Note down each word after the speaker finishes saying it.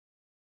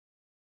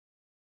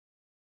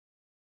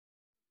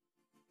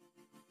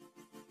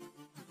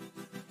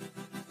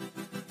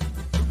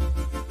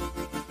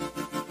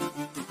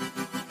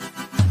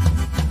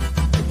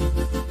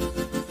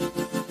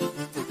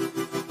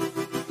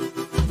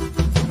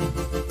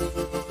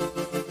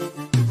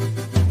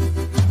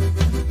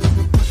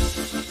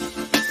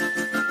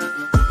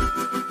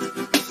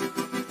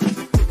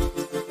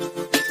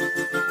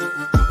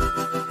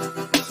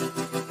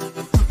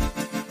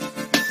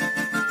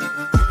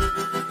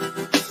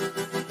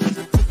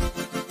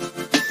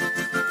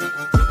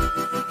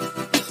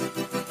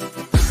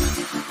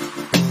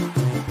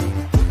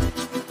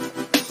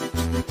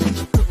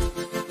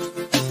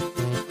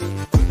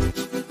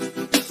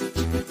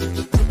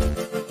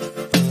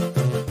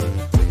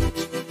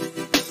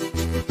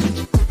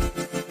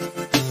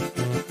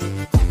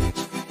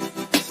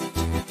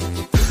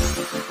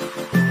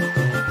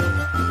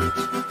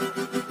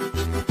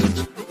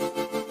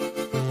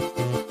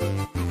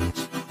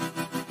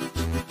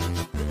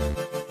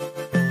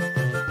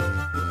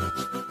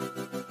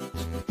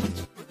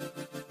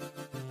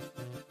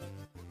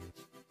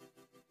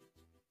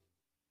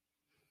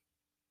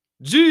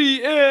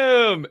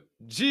GM,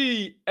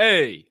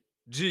 GAGN,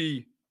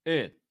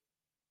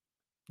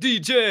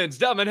 D-Gens,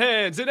 Diamond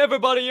Hands, and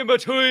everybody in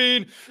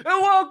between,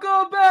 and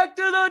welcome back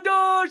to the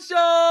Door Show!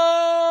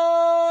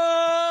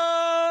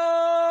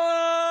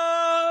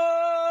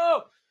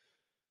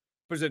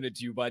 Presented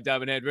to you by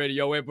Diamond Hand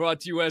Radio and brought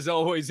to you, as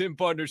always, in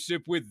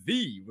partnership with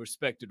the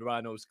Respected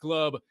Rhinos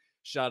Club.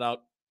 Shout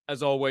out,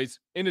 as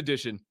always, in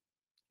addition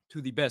to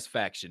the best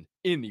faction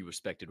in the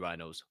Respected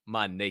Rhinos,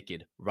 my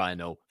Naked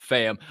Rhino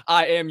fam.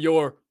 I am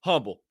your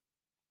humble,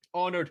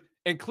 honored,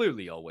 and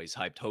clearly always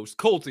hyped host,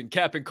 Colton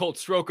Cap'n Colt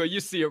Stroker. You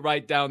see it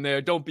right down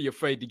there. Don't be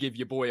afraid to give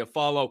your boy a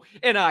follow.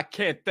 And I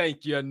can't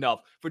thank you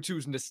enough for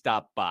choosing to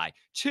stop by.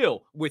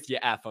 Chill with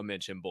your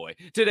aforementioned boy.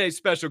 Today's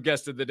special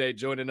guest of the day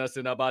joining us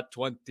in about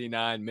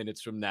 29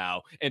 minutes from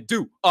now and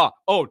do our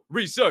own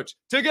research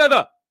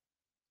together.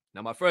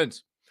 Now, my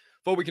friends,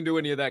 before we can do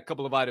any of that,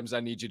 couple of items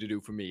I need you to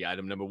do for me.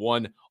 Item number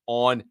one,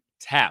 on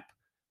tap.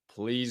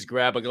 Please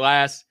grab a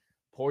glass,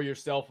 pour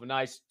yourself a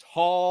nice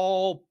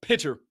tall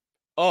pitcher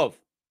of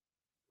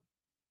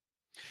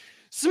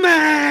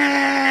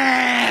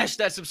smash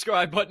that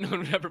subscribe button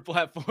on whatever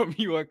platform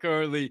you are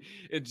currently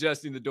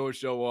ingesting the Door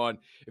Show on.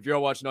 If you're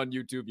watching on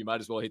YouTube, you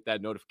might as well hit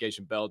that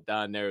notification bell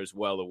down there as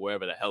well, or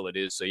wherever the hell it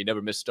is, so you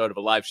never miss the start of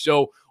a live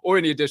show or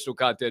any additional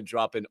content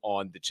dropping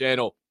on the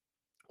channel.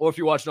 Or if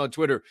you're watching on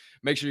Twitter,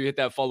 make sure you hit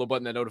that follow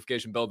button, that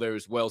notification bell there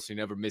as well, so you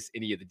never miss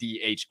any of the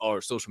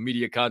DHR social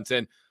media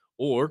content.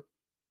 Or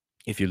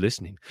if you're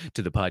listening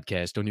to the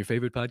podcast on your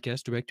favorite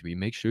podcast directory,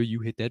 make sure you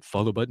hit that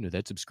follow button or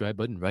that subscribe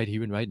button right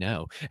here and right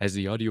now, as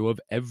the audio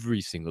of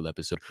every single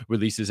episode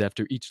releases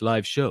after each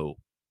live show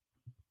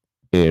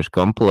is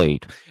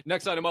complete.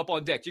 Next item up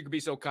on deck, you can be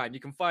so kind. You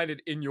can find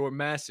it in your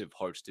massive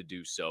hearts to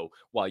do so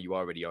while you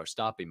already are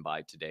stopping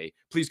by today.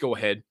 Please go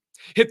ahead,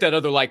 hit that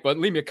other like button,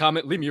 leave me a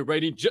comment, leave me a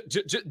rating,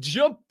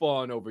 jump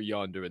on over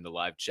yonder in the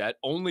live chat,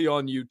 only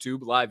on YouTube,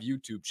 live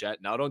YouTube chat,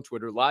 not on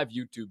Twitter, live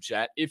YouTube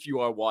chat if you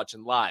are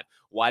watching live.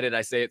 Why did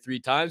I say it 3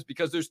 times?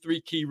 Because there's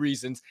 3 key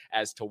reasons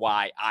as to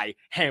why I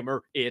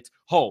hammer it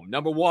home.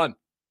 Number one,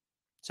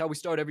 that's how we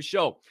start every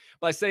show,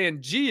 by saying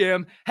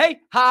GM, hey,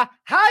 hi,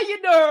 how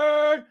you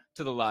doing?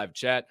 To the live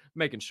chat,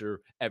 making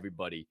sure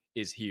everybody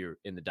is here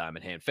in the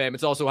Diamond Hand fam.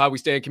 It's also how we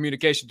stay in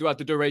communication throughout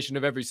the duration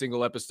of every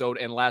single episode.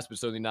 And last but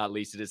certainly not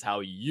least, it is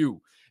how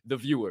you, the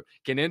viewer,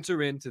 can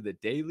enter into the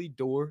daily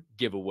door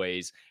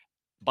giveaways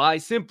by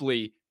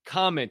simply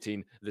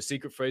commenting the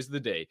secret phrase of the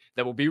day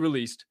that will be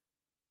released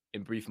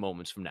in brief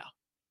moments from now.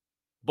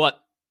 But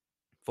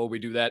before we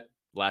do that,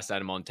 last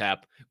item on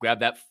tap,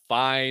 grab that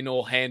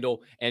final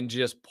handle and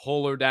just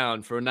pull her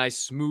down for a nice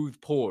smooth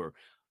pour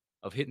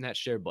of hitting that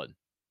share button.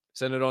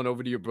 Send it on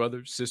over to your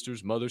brothers,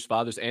 sisters, mothers,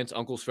 fathers, aunts,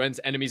 uncles,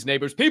 friends, enemies,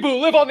 neighbors, people who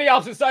live on the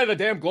opposite side of the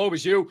damn globe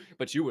as you,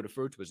 but you would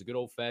refer to as a good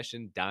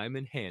old-fashioned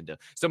diamond hander,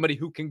 somebody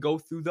who can go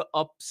through the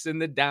ups and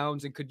the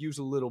downs and could use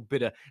a little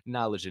bit of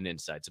knowledge and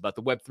insights about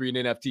the Web3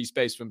 and NFT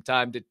space from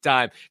time to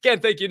time.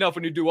 Can't thank you enough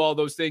when you do all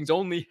those things.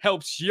 Only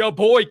helps your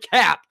boy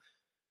Cap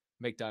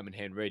make Diamond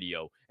Hand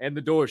Radio and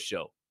the Door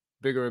Show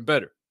bigger and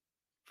better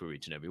for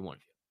each and every one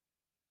of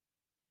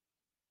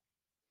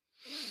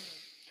you.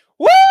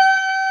 Woo!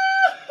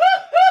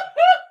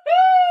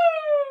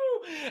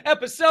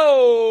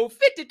 Episode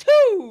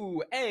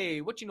 52.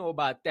 Hey, what you know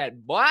about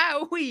that, boy?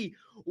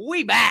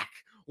 We back.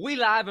 We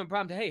live in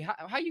prime time. Hey,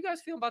 how you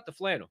guys feeling about the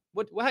flannel?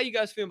 How you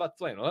guys feeling about the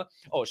flannel, huh?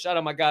 Oh, shout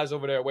out my guys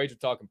over there at Wager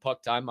Talking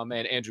Puck Time. My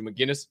man Andrew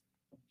McGinnis,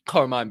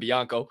 Carmine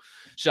Bianco.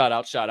 Shout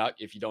out.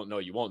 If you don't know,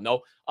 you won't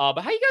know. But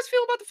how you guys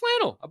feel about the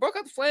flannel? I broke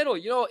out the flannel.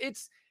 You know,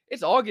 it's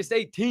August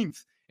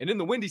 18th. And in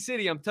the Windy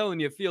City, I'm telling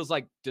you, it feels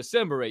like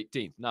December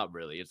 18th. Not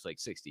really. It's like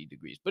 60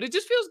 degrees. But it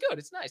just feels good.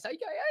 It's nice. How you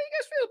guys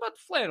feel about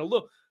the flannel?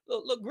 Look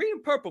green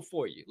and purple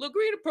for you. Look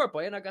green and purple.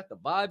 And I got the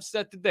vibe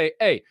set today.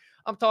 Hey,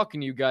 I'm talking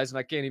to you guys, and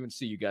I can't even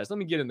see you guys. Let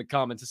me get in the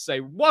comments and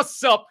say,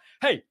 what's up?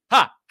 Hey,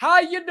 hi.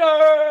 How you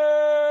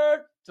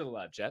doing? To the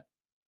live chat.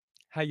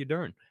 How you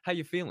doing? How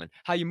you feeling?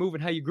 How you moving?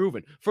 How you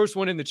grooving? First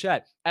one in the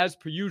chat, as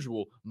per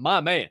usual,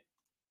 my man.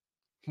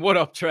 What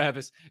up,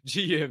 Travis?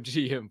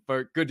 GM,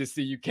 Ferk. Good to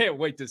see you. Can't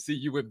wait to see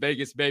you in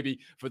Vegas, baby.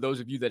 For those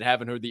of you that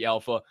haven't heard the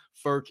alpha,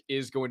 Ferk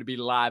is going to be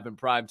live in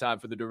prime time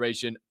for the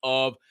duration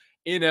of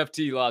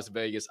NFT Las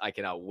Vegas. I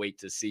cannot wait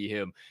to see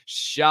him.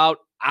 Shout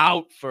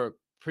out, Ferk.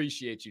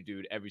 Appreciate you,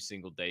 dude, every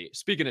single day.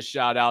 Speaking of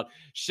shout out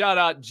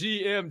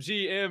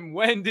GM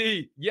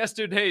Wendy,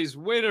 yesterday's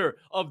winner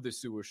of the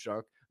Sewer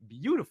Shark.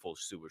 Beautiful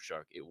Sewer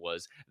Shark it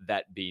was,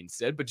 that being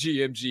said. But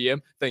GM,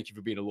 thank you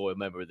for being a loyal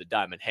member of the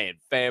Diamond Hand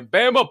fam.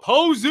 Bama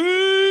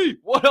Posey!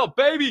 What up,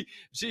 baby?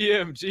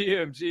 GM,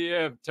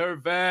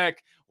 Turvac.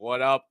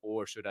 What up?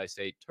 Or should I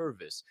say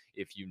Turvis?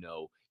 If you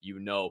know, you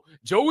know.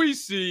 Joey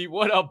C,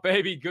 what up,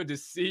 baby? Good to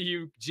see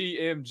you.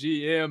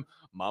 GM.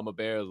 Mama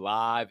Bear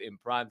live in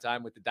prime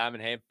time with the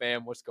Diamond Hand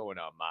fam. What's going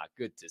on, Ma?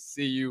 Good to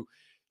see you.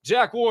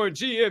 Jack Warren,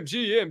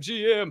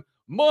 GM.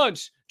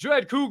 Munch,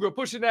 Dread Cougar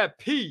pushing that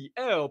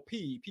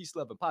PLP, peace,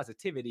 love, and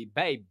positivity,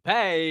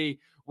 baby.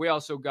 We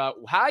also got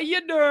how you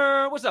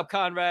doing? What's up,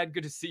 Conrad?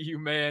 Good to see you,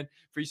 man.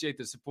 Appreciate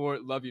the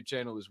support. Love your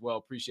channel as well.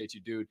 Appreciate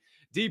you, dude.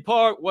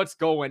 D-Part, what's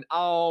going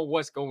on?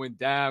 What's going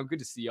down? Good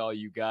to see all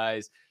you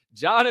guys.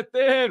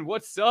 Jonathan,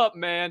 what's up,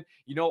 man?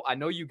 You know, I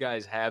know you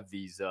guys have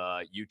these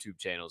YouTube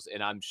channels,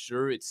 and I'm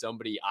sure it's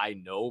somebody I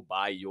know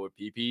by your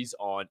PPs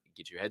on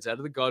Get Your Heads Out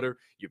of the Gutter,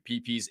 your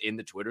PPs in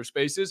the Twitter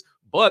spaces,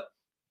 but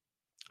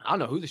I don't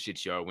know who the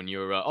shit you are when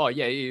you're. Oh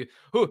yeah,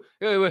 who?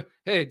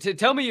 Hey,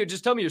 tell me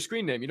your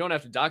screen name. You don't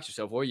have to dox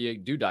yourself, or you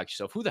do dox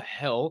yourself. Who the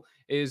hell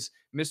is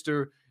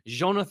Mister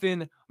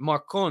Jonathan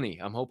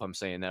Marconi? I hope I'm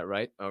saying that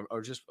right,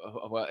 or just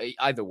well,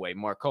 either way,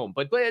 Marcone.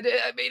 But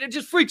I mean, it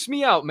just freaks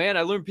me out, man.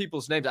 I learn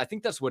people's names. I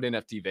think that's what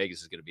NFT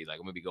Vegas is gonna be like.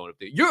 I'm gonna be going up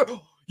there.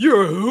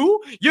 You're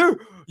who?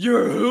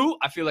 You're who?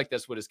 I feel like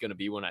that's what it's gonna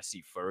be when I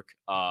see Ferk.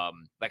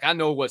 Like I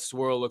know what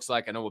Swirl looks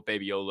like. I know what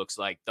Baby O looks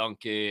like.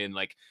 Duncan,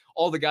 like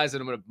all the guys that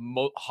I'm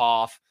gonna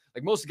Hoff,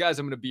 like most of the guys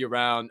I'm gonna be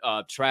around,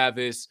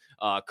 Travis,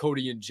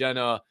 Cody and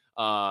Jenna,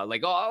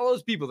 like all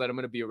those people that I'm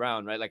gonna be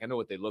around, right? Like I know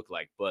what they look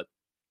like, but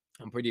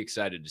I'm pretty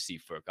excited to see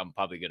Ferk. I'm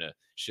probably gonna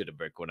shit a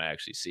brick when I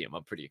actually see him.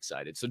 I'm pretty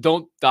excited. So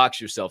don't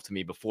dox yourself to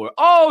me before.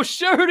 Oh,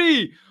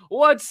 Shirty,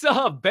 what's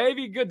up,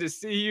 baby? Good to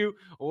see you.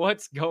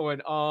 What's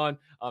going on?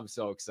 I'm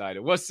so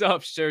excited. What's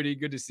up, Shirty?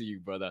 Good to see you,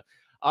 brother.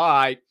 All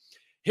right,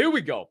 here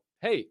we go.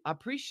 Hey, I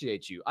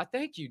appreciate you. I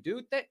thank you,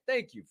 dude.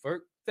 Thank you,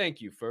 Ferk.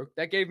 Thank you, Ferk.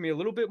 That gave me a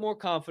little bit more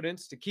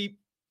confidence to keep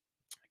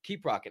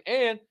rocking.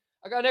 And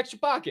I got an extra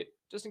pocket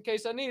just in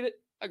case I need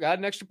it. I got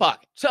an extra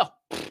pocket. So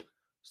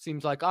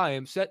seems like I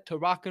am set to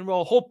rock and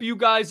roll. Hope you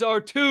guys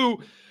are too.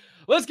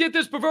 Let's get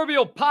this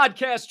proverbial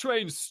podcast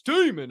train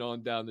steaming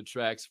on down the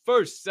tracks.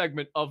 First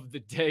segment of the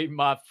day,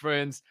 my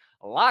friends.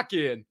 Lock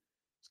in.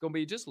 It's going to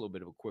be just a little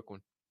bit of a quick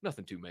one.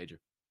 Nothing too major.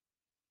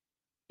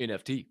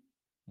 NFT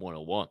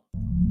 101.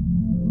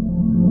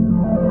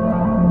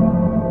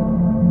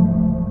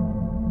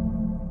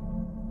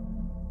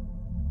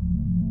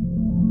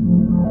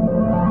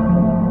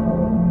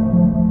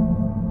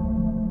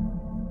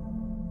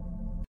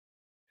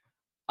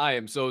 I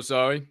am so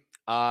sorry.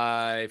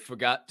 I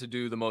forgot to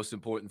do the most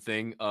important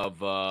thing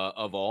of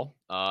all,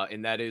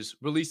 and that is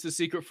release the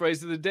secret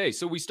phrase of the day.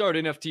 So we start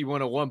NFT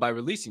 101 by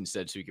releasing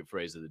said secret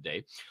phrase of the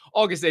day,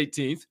 August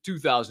 18th,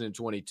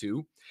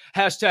 2022.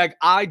 Hashtag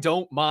I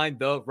don't mind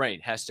the rain.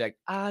 Hashtag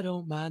I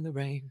don't mind the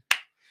rain.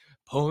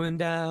 Pouring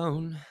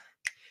down,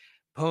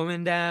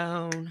 pouring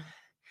down.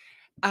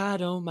 I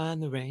don't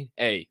mind the rain.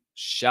 Hey,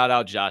 shout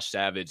out Josh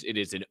Savage. It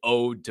is an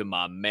ode to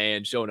my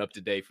man showing up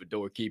today for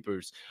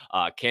Doorkeepers.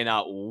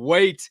 Cannot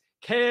wait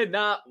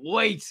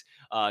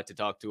to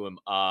talk to him.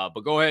 But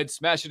go ahead,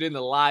 smash it in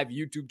the live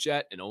YouTube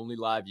chat and only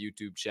live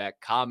YouTube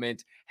chat.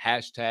 Comment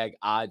hashtag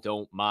I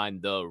don't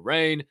mind the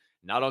rain.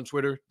 Not on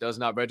Twitter, does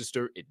not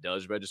register. It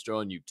does register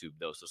on YouTube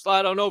though. So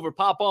slide on over,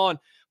 pop on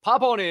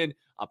in.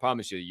 I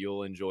promise you,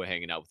 you'll enjoy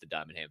hanging out with the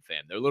Diamond Ham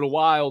fam. They're a little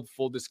wild,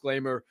 full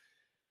disclaimer.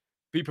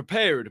 Be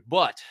prepared,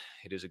 but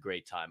it is a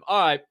great time. All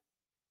right.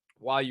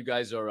 While you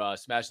guys are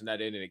smashing that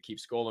in and it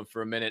keeps scrolling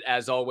for a minute,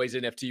 as always,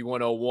 NFT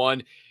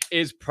 101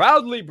 is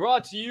proudly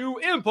brought to you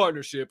in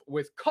partnership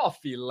with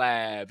Coffee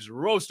Labs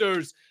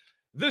Roasters.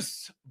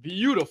 This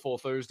beautiful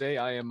Thursday,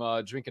 I am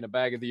drinking a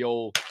bag of the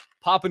old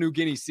Papua New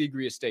Guinea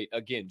Seagree Estate.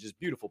 Again, just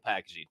beautiful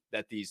packaging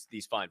that these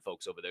fine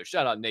folks over there.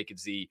 Shout out Naked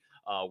Z,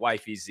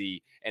 Wifey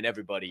Z, and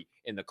everybody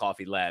in the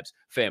Coffee Labs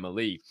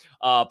family.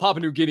 Papua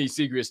New Guinea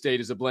Seagree Estate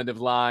is a blend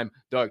of lime,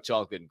 dark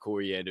chocolate, and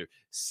coriander.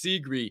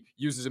 Seagree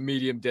uses a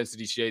medium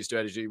density shade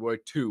strategy where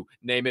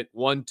name it,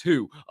 1,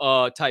 2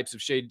 types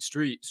of shade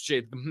trees,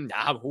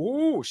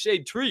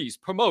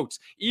 promotes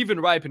even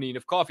ripening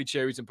of coffee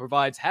cherries, and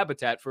provides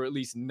habitat for at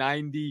least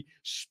 90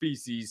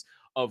 species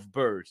of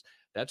birds.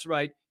 That's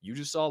right. You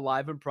just saw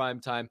live in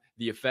prime time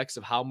the effects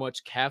of how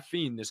much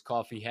caffeine this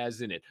coffee has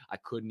in it. I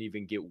couldn't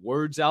even get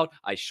words out.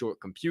 I short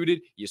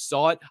computed. You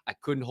saw it. I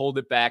couldn't hold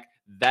it back.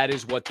 That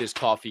is what this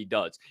coffee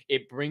does.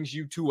 It brings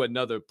you to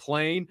another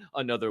plane,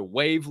 another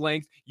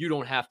wavelength. You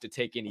don't have to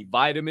take any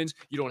vitamins.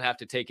 You don't have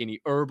to take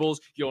any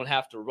herbals. You don't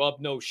have to rub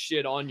no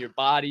shit on your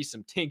body,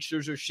 some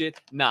tinctures or shit.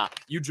 Nah,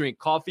 you drink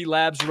Coffee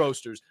Labs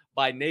Roasters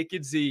by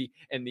Naked Z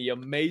and the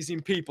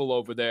amazing people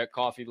over there at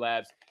Coffee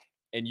Labs,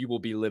 and you will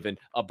be living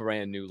a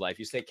brand new life.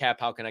 You say, Cap,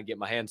 how can I get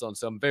my hands on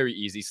some? Very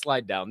easy.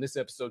 Slide down this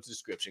episode's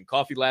description,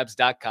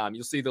 coffeelabs.com.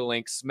 You'll see the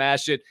link.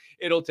 Smash it.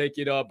 It'll take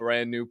you to a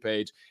brand new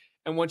page.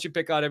 And once you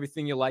pick out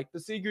everything you like, the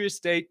Seagree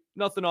Estate,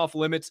 nothing off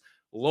limits.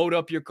 Load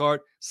up your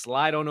cart,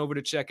 slide on over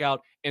to checkout,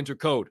 enter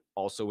code,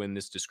 also in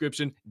this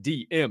description,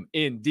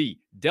 DMND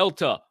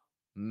Delta.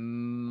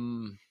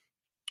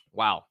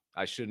 Wow,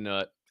 I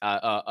shouldn't.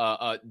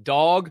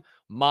 Dog,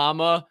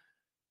 mama,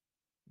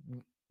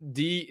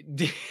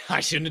 I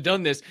shouldn't have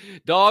done this.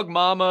 Dog,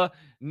 mama,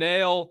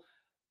 nail,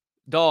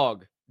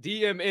 dog.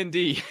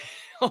 DMND.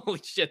 Holy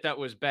shit, that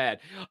was bad.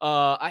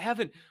 I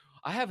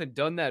haven't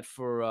done that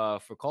for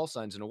call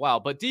signs in a while,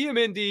 but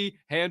DMND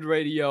hand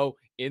radio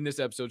in this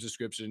episode's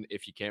description.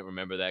 If you can't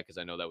remember that, because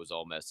I know that was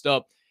all messed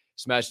up.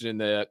 Smash it in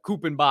the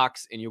coupon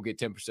box, and you'll get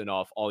 10%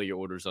 off all your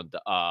orders on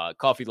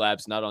Coffee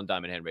Labs, not on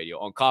Diamond Hand Radio,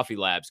 on Coffee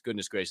Labs.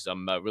 Goodness gracious,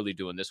 I'm really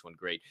doing this one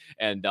great.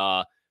 And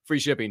free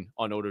shipping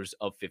on orders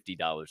of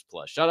 $50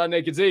 plus. Shout out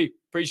Naked Z.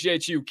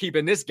 Appreciate you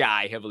keeping this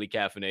guy heavily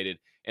caffeinated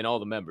and all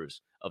the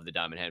members of the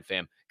Diamond Hand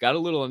fam. Got a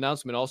little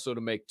announcement also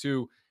to make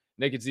too.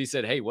 Naked Z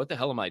said, hey, what the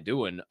hell am I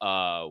doing?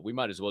 We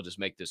might as well just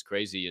make this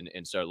crazy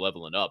and start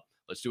leveling up.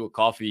 Let's do a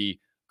coffee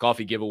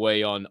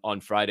giveaway on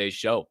Friday's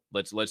show.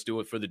 Let's do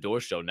it for the door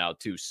show now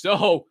too.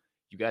 So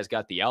you guys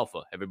got the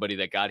alpha. Everybody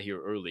that got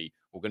here early,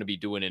 we're going to be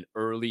doing an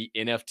early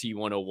NFT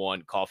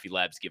 101 Coffee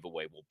Labs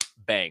giveaway. We'll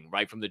bang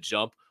right from the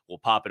jump. We'll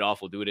pop it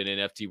off. We'll do it in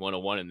NFT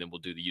 101, and then we'll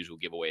do the usual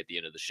giveaway at the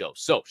end of the show.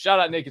 So shout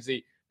out Naked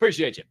Z.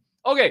 Appreciate you.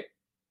 Okay.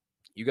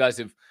 You guys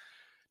have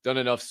done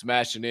enough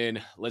smashing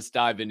in. Let's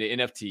dive into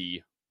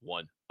NFT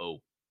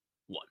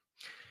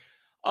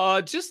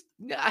 101. Just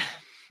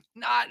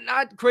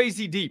not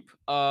crazy deep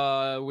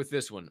with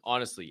this one,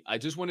 honestly. I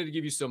just wanted to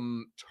give you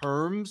some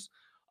terms,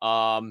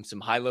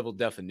 some high-level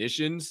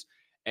definitions,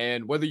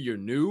 and whether you're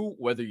new,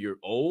 whether you're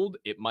old,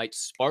 it might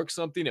spark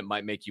something. It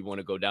might make you want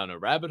to go down a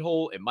rabbit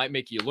hole. It might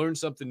make you learn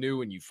something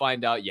new, and you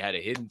find out you had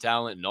a hidden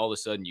talent, and all of a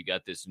sudden you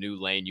got this new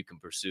lane you can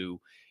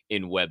pursue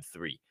in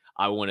Web3.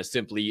 I want to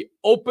simply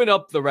open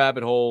up the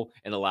rabbit hole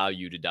and allow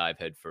you to dive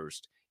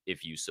headfirst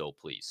if you so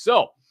please.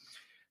 So,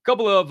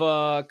 couple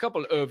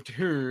of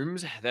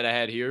terms that I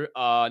had here.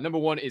 Number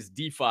one is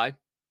DeFi.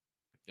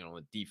 You know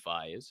what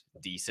DeFi is?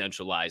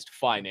 Decentralized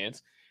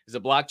finance. Is a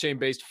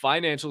blockchain-based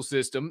financial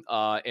system,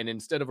 and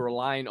instead of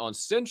relying on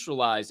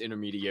centralized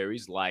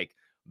intermediaries like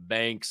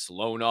banks,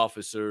 loan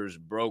officers,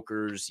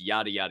 brokers,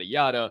 yada yada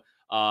yada,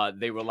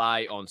 they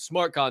rely on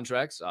smart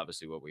contracts,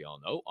 obviously what we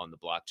all know, on the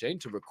blockchain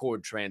to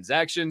record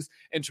transactions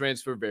and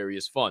transfer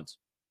various funds.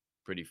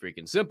 Pretty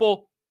freaking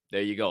simple.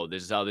 There you go.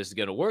 This is how this is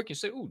going to work. You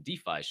say, ooh,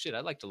 DeFi, shit,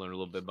 I'd like to learn a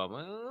little bit about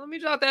let me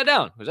jot that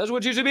down, because that's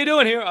what you should be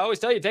doing here. I always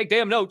tell you, take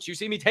damn notes. You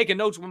see me taking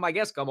notes when my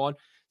guests come on.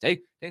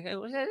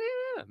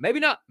 Maybe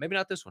not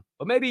this one,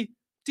 but maybe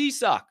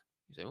DSOC.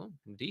 You say, well,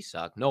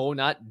 DSOC. No,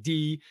 not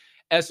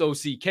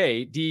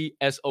D-S-O-C-K,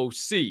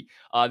 D-S-O-C.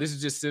 This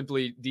is just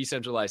simply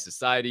decentralized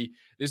society.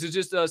 This is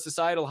just a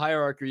societal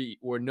hierarchy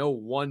where no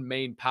one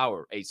main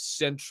power, a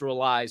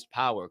centralized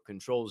power,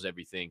 controls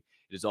everything.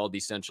 It is all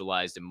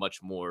decentralized and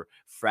much more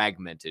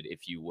fragmented,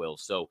 if you will.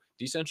 So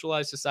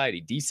decentralized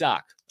society,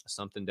 DSOC,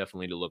 something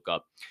definitely to look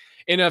up.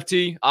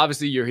 NFT,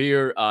 obviously you're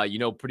here. You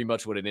know pretty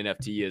much what an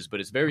NFT is, but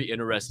it's very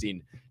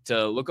interesting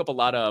to look up a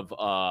lot of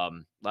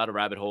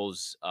rabbit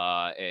holes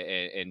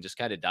and just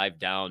kind of dive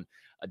down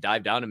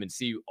them and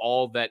see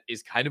all that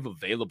is kind of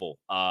available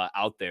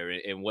out there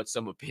and what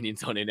some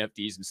opinions on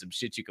NFTs and some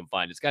shit you can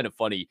find. It's kind of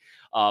funny.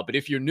 But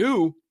if you're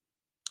new,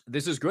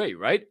 this is great,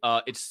 right?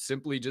 It's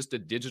simply just a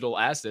digital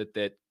asset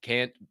that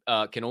can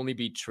only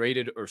be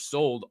traded or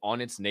sold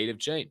on its native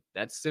chain.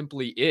 That's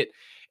simply it.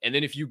 And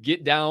then if you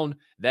get down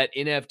that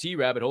NFT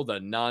rabbit hole,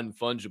 the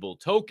non-fungible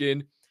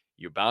token,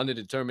 you're bound and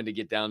determined to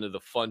get down to the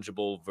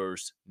fungible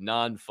versus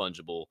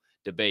non-fungible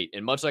debate.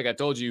 And much like I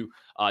told you,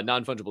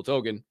 non-fungible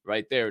token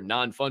right there,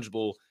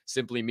 non-fungible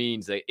simply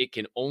means that it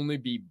can only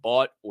be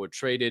bought or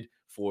traded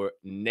for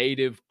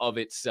native of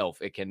itself.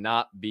 It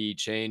cannot be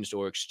changed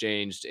or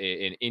exchanged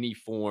in any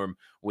form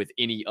with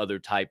any other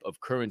type of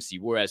currency.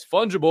 Whereas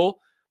fungible,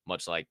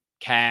 much like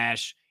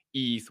cash,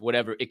 ETH,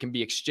 whatever, it can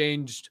be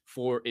exchanged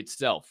for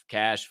itself.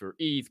 Cash for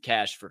ETH,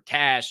 cash for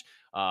cash.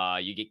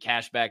 You get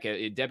cash back,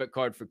 a debit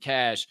card for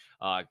cash,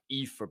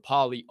 ETH for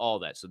poly, all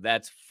that. So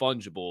that's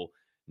fungible.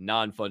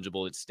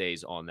 Non-fungible, it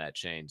stays on that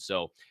chain.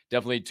 So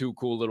definitely two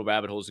cool little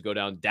rabbit holes to go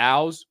down.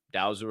 DAOs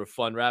are a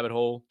fun rabbit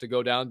hole to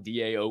go down.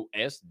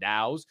 DAOs,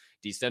 DAOs,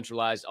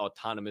 decentralized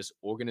autonomous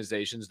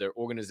organizations. They're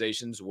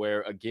organizations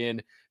where,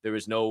 again, there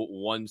is no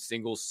one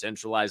single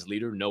centralized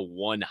leader, no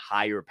one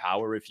higher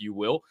power, if you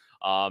will.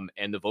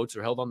 And the votes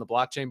are held on the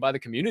blockchain by the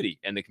community,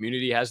 and the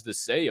community has the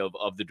say of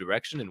the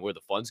direction and where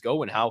the funds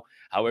go and how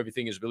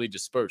everything is really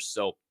dispersed.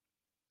 So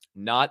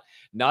not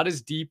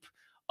as deep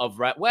of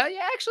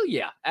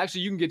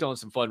actually you can get on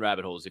some fun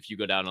rabbit holes if you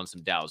go down on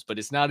some DAOs, but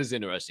it's not as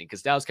interesting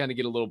because DAOs kind of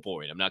get a little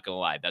boring. I'm not gonna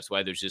lie. That's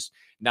why there's just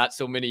not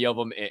so many of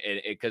them,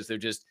 because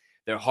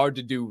they're hard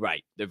to do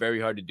right. They're very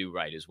hard to do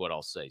right is what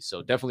I'll say.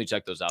 So definitely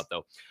check those out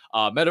though.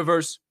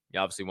 Metaverse, you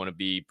obviously want to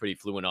be pretty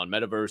fluent on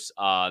Metaverse.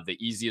 The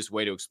easiest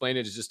way to explain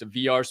it is just a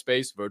VR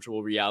space,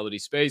 virtual reality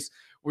space,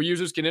 where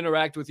users can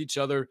interact with each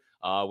other,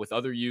 with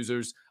other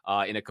users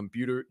in a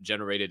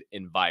computer-generated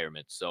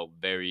environment. So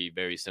very,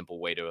 very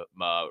simple way to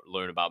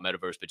learn about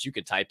Metaverse. But you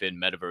can type in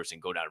Metaverse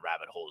and go down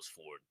rabbit holes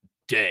for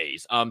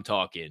days. I'm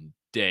talking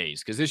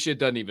days, because this shit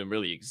doesn't even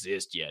really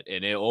exist yet.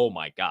 And oh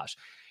my gosh.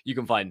 You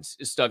can find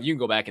stuff. You can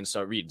go back and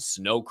start reading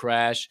Snow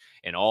Crash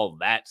and all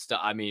that stuff.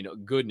 I mean,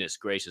 goodness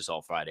gracious,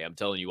 all Friday. I'm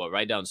telling you what,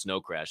 write down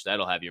Snow Crash.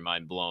 That'll have your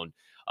mind blown.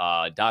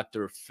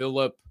 Dr.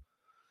 Philip.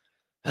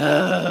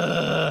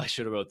 I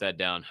should have wrote that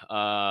down.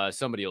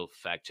 Somebody will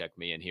fact check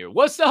me in here.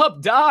 What's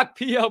up, Doc?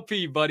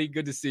 PLP, buddy.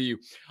 Good to see you.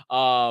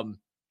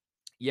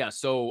 Yeah,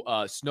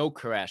 so Snow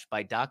Crash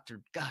by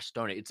Dr. Gosh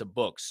darn it, it's a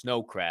book.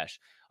 Snow Crash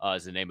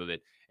is the name of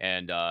it.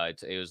 and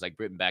it was like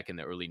written back in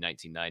the early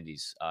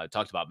 1990s.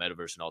 Talked about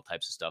metaverse and all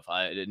types of stuff.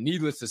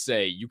 Needless to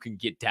say, you can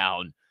get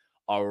down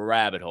a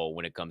rabbit hole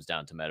when it comes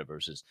down to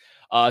metaverses.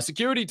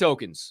 Security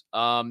tokens.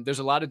 There's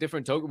a lot of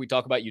different tokens. We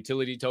talk about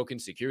utility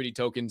tokens, security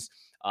tokens,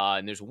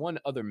 and there's one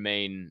other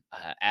main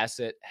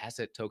asset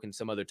token,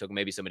 some other token.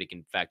 Maybe somebody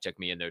can fact check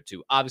me in there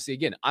too. Obviously,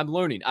 again, I'm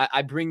learning.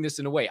 I bring this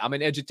in a way. I'm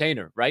an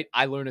edutainer, right?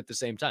 I learn at the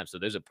same time. So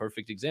there's a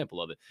perfect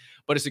example of it.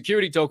 But a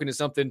security token is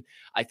something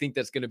I think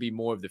that's going to be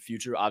more of the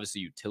future.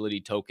 Obviously, utility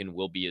token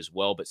will be as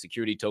well, but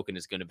security token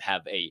is going to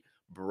have a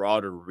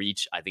broader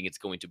reach. I think it's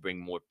going to bring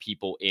more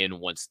people in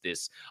once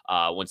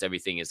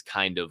everything is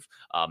kind of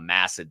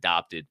mass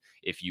adopted,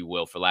 if you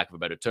will, for lack of a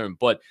better term.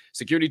 But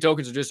security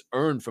tokens are just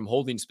earned from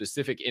holding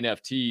specific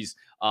NFTs,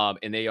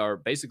 and they are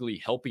basically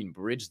helping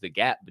bridge the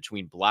gap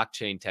between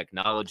blockchain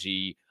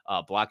technology,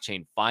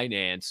 blockchain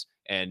finance,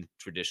 and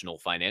traditional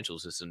financial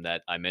system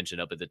that I mentioned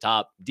up at the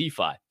top,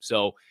 DeFi.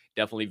 So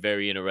definitely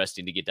very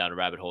interesting to get down a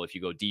rabbit hole. If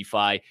you go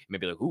DeFi,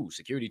 maybe like, ooh,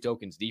 security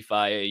tokens,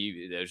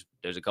 DeFi.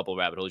 There's a couple of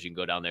rabbit holes you can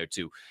go down there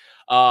too.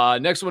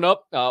 Next one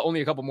up,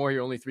 only a couple more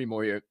here, only three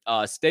more here.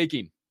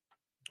 Staking.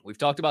 We've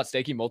talked about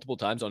staking multiple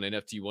times on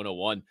NFT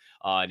 101.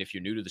 And if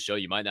you're new to the show,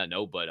 you might not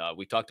know, but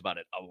we've talked about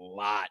it a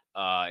lot.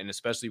 And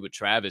especially with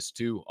Travis,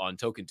 too, on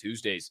Token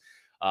Tuesdays.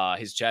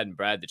 His Chad and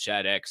Brad, the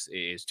Chad X,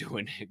 is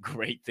doing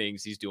great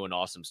things. He's doing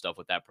awesome stuff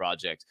with that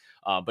project.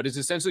 But it's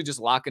essentially just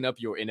locking up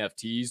your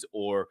NFTs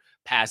or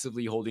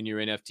passively holding your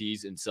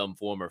NFTs in some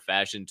form or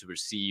fashion to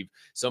receive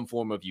some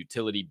form of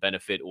utility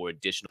benefit or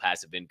additional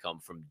passive income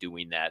from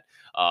doing that.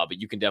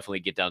 But you can definitely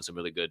get down some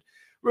really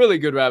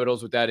good rabbit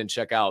holes with that and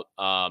check out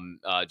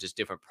just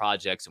different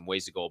projects and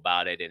ways to go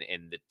about it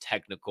and the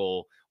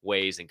technical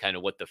ways and kind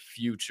of what the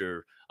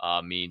future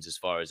means as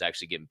far as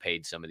actually getting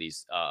paid some of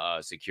these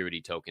security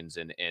tokens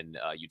and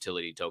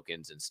utility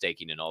tokens and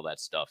staking and all that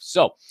stuff.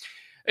 So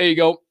there you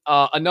go.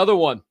 Another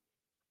one.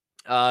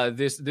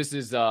 This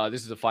is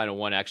the final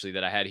one actually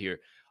that I had here.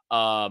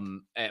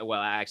 Well,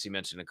 I actually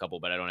mentioned a couple,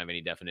 but I don't have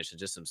any definition,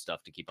 just some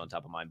stuff to keep on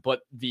top of mind.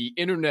 But the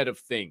Internet of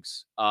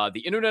Things.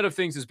 The Internet of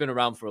Things has been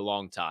around for a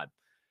long time.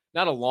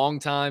 Not a long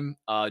time,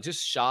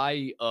 just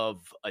shy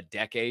of a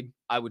decade,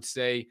 I would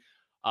say.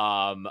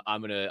 I'm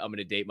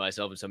gonna date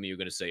myself, and some of you are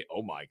gonna say,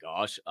 "Oh my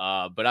gosh!"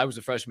 But I was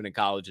a freshman in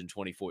college in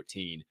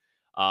 2014,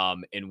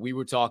 and we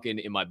were talking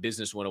in my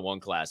business 101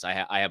 class. I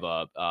have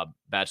a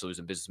bachelor's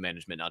in business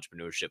management and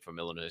entrepreneurship from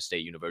Illinois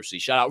State University.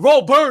 Shout out,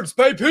 Roll Birds,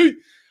 baby!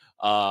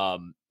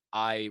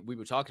 We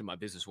were talking in my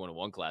business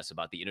 101 class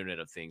about the Internet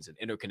of Things and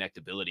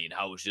interconnectability and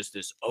how it was just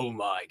this, oh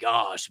my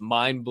gosh,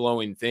 mind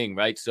blowing thing,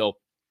 right? So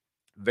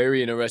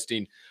very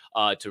interesting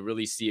to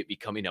really see it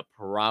becoming a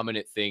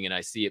prominent thing. And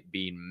I see it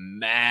being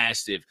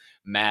massive,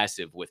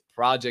 with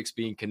projects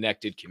being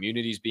connected,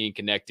 communities being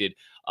connected.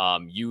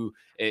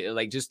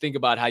 Just think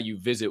about how you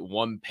visit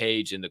one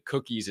page and the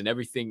cookies and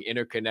everything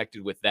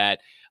interconnected with that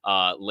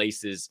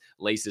laces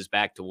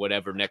back to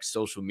whatever next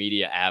social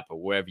media app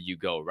or wherever you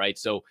go, right?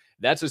 So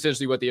that's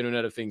essentially what the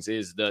Internet of Things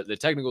is. The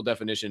technical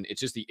definition,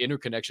 it's just the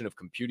interconnection of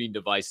computing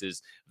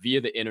devices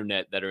via the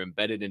internet that are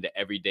embedded into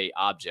everyday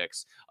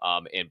objects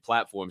and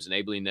platforms,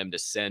 enabling them to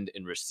send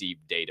and receive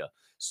data.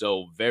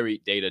 So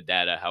very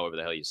data, however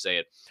the hell you say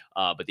it.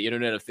 But the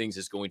Internet of Things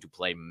is going to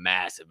play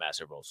massive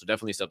role. So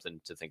definitely something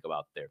to think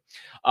about there.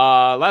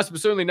 Last but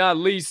certainly not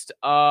least,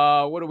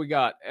 what do we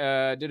got?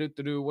 What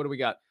do we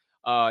got?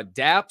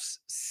 DApps,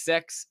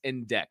 Sex,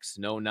 and Dex.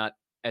 No, not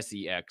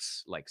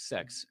SEX like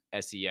sex,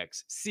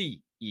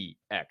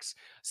 SEXCEX.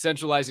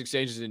 Centralized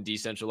exchanges and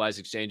decentralized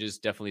exchanges,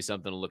 definitely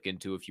something to look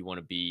into if you want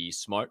to be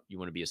smart, you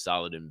want to be a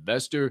solid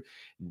investor.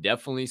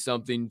 Definitely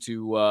something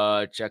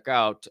to check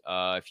out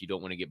if you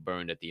don't want to get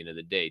burned at the end of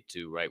the day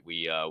too, right?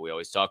 We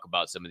always talk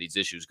about some of these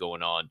issues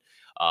going on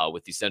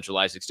with these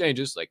centralized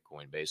exchanges like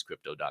Coinbase,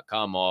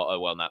 Crypto.com,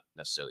 well, not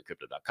necessarily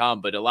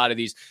Crypto.com, but a lot of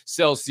these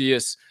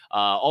Celsius,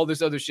 all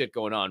this other shit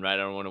going on, right? I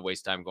don't want to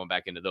waste time going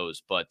back into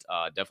those, but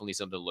definitely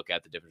something to look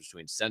at, the difference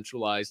between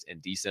centralized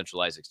and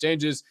decentralized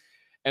exchanges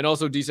and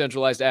also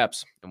decentralized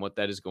apps and what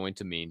that is going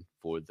to mean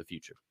for the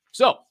future.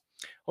 So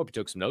hope you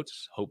took some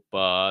notes. Hope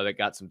that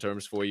got some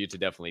terms for you to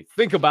definitely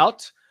think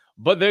about.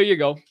 But there you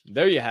go.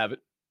 There you have it.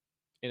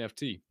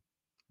 NFT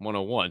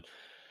 101.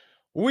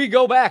 We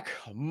go back,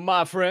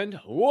 my friend.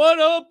 What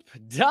up,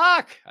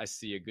 Doc? I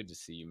see you. Good to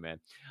see you,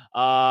 man.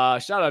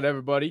 Shout out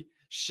everybody.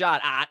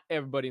 Shout out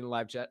everybody in the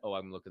live chat. Oh,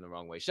 I'm looking the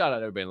wrong way. Shout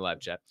out everybody in the live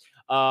chat.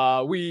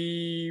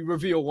 We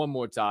reveal one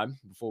more time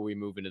before we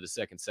move into the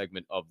second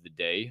segment of the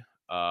day.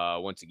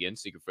 Once again,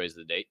 secret phrase of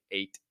the day,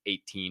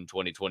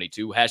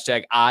 8/18/2022.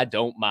 Hashtag I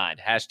don't mind.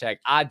 Hashtag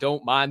I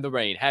don't mind the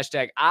rain.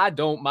 Hashtag I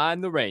don't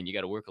mind the rain. You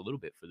got to work a little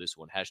bit for this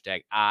one.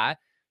 Hashtag I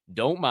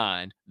don't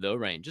mind the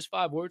rain. Just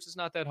 5 words. It's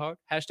not that hard.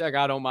 Hashtag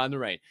I don't mind the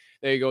rain.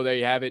 There you go. There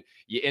you have it.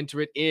 You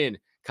enter it in,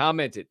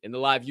 comment it in the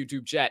live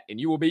YouTube chat, and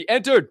you will be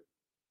entered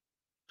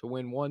to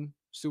win one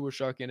Sewer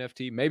Shark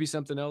NFT, maybe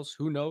something else.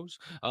 Who knows?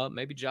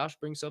 Maybe Josh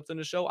brings something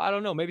to show. I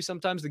don't know. Maybe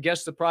sometimes the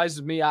guest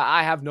surprises me.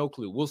 I have no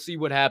clue. We'll see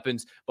what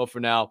happens. But for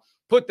now,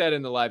 put that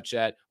in the live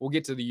chat. We'll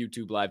get to the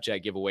YouTube live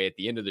chat giveaway at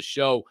the end of the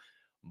show.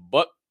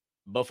 But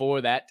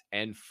before that,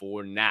 and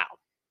for now,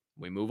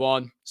 we move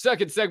on.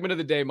 Second segment of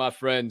the day, my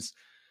friends.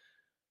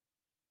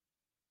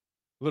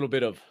 A little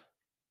bit of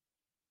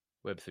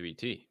Web3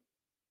 tea.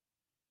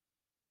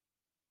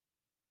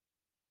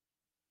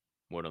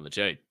 Word on the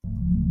chain.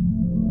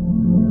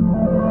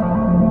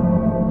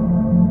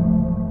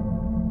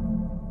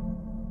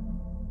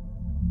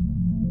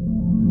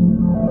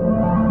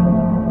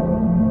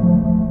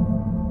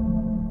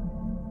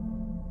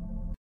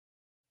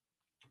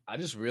 I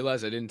just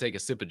realized I didn't take a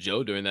sip of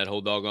Joe during that whole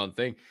doggone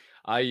thing.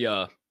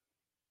 I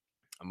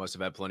must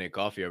have had plenty of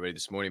coffee already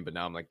this morning, but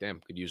now I'm like,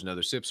 damn, could use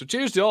another sip. So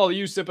cheers to all of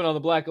you sipping on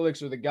the black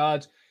elixir of the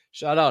gods.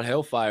 Shout out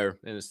Hellfire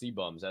and the Sea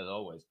Bums, as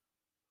always.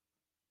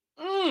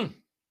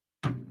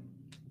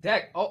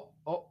 Deck. Oh.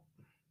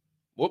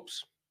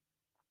 Whoops.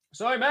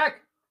 Sorry,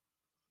 Mac.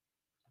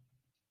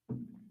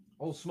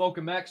 Old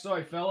smoking Mac.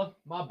 Sorry, fella.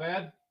 My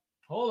bad.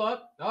 Hold on.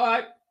 All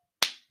right.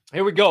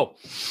 Here we go.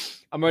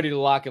 I'm ready to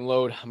lock and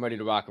load. I'm ready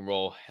to rock and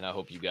roll, and I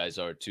hope you guys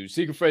are too.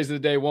 Secret phrase of the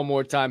day, one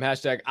more time,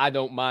 hashtag I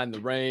don't mind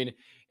the rain,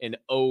 an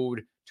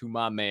ode to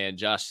my man,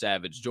 Josh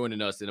Savage,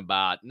 joining us in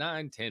about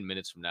 9-10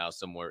 minutes from now,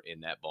 somewhere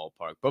in that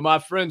ballpark. But my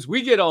friends,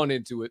 we get on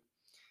into it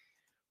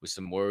with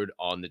some word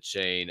on the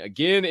chain.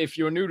 Again, if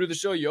you're new to the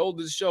show, you're old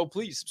to the show,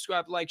 please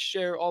subscribe, like,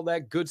 share, all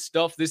that good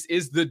stuff. This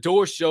is The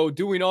Door Show,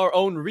 doing our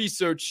own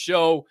research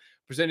show,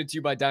 presented to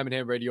you by Diamond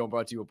Hand Radio and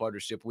brought to you in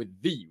partnership with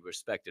the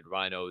Respected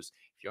Rhinos.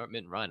 If you aren't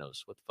minting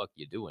rhinos, what the fuck are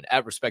you doing?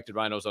 At Respected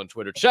Rhinos on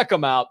Twitter. Check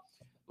them out.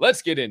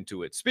 Let's get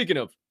into it. Speaking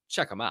of,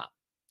 check them out.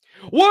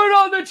 Word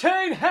on the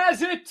chain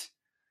has it.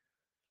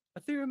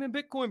 Ethereum and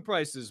Bitcoin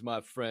prices, my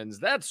friends.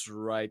 That's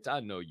right. I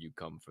know you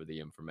come for the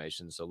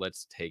information, so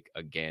let's take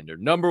a gander.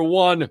 Number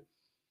one,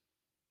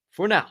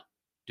 for now,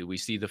 do we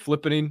see the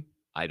flippening?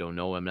 I don't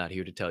know. I'm not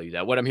here to tell you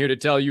that. What I'm here to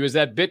tell you is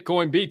that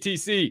Bitcoin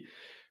BTC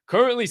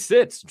currently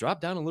sits,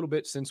 dropped down a little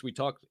bit since we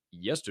talked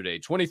yesterday,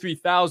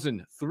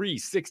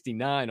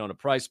 23,369 on a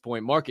price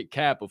point, market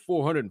cap of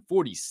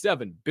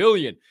 447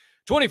 billion.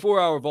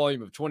 24-hour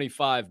volume of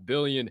 25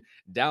 billion,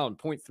 down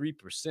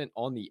 0.3%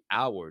 on the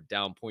hour,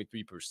 down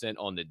 0.3%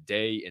 on the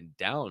day, and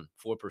down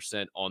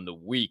 4% on the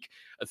week.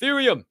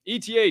 Ethereum,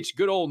 ETH,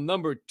 good old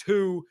number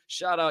 2.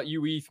 Shout out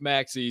you ETH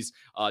maxis,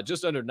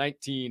 just under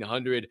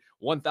 1,900,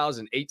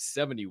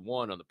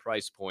 1,871 on the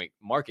price point.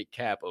 Market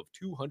cap of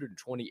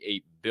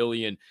 228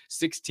 billion,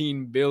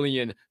 16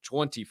 billion,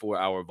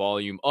 24-hour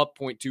volume, up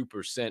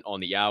 0.2% on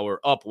the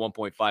hour, up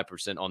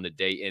 1.5% on the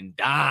day, and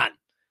down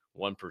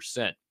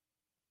 1%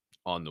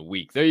 on the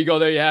week. There you go.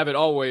 There you have it.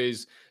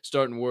 Always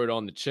starting word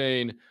on the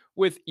chain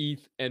with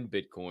ETH and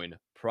Bitcoin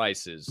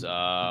prices.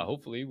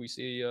 Hopefully we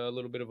see a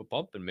little bit of a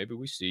pump and maybe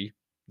we see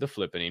the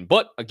flippening.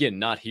 But again,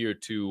 not here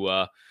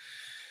to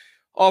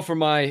offer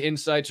my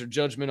insights or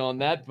judgment on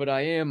that, but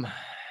I am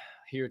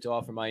here to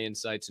offer my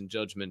insights and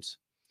judgments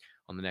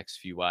on the next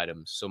few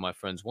items. So my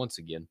friends, once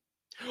again,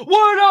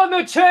 word on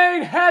the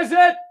chain has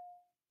it.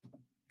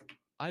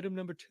 Item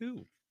number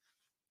 2.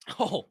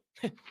 Oh,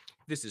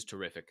 this is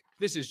terrific.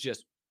 This is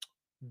just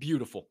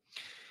beautiful.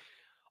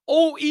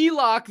 Oh,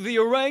 Elok the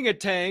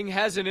orangutan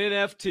has an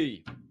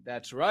NFT.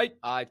 That's right.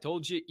 I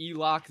told you,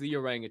 Elok the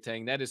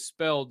orangutan. That is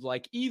spelled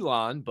like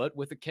Elon, but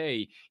with a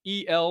K.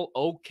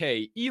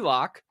 E-L-O-K.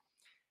 Elok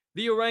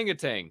the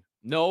orangutan.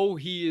 No,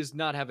 he is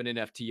not having an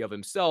NFT of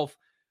himself.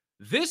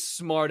 This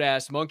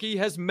smart-ass monkey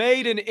has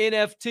made an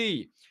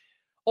NFT.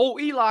 Oh,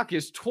 Elok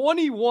is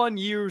 21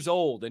 years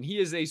old, and he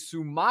is a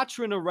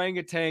Sumatran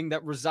orangutan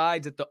that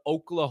resides at the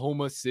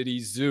Oklahoma City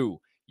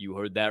Zoo. You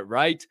heard that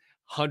right.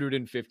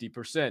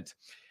 150%.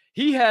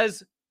 He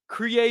has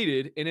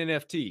created an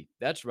NFT.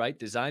 That's right.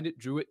 Designed it,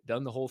 drew it,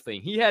 done the whole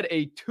thing. He had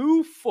a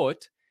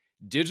 2-foot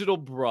digital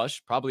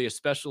brush, probably a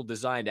special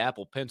designed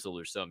Apple Pencil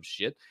or some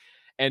shit,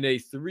 and a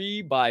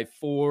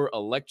 3x4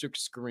 electric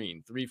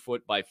screen,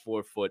 3-foot by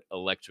 4-foot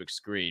electric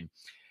screen.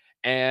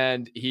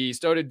 And he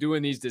started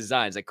doing these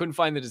designs. I couldn't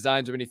find the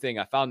designs or anything.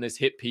 I found this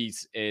hit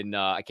piece and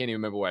I can't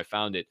even remember where I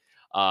found it.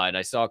 And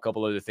I saw a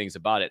couple other things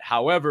about it.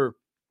 However,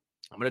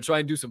 I'm going to try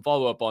and do some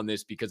follow-up on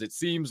this because it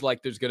seems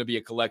like there's going to be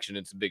a collection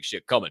and some big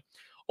shit coming.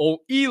 Oh,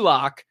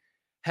 Elok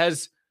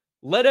has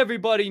let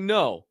everybody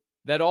know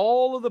that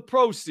all of the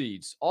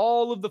proceeds,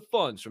 all of the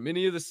funds from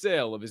any of the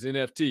sale of his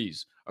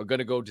NFTs are going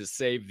to go to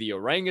save the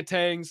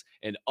orangutans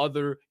and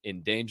other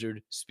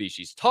endangered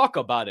species. Talk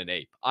about an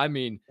ape. I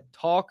mean,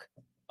 talk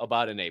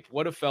about an ape.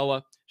 What a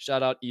fella.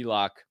 Shout out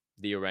Elok,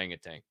 the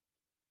orangutan.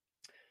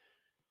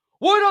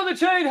 Word on the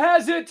chain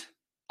has it.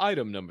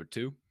 Item number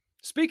 2.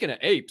 Speaking of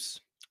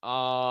apes,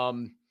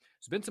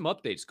 there's been some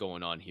updates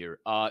going on here.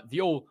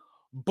 The old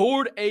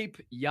Bored Ape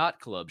Yacht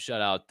Club.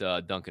 Shout out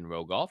Duncan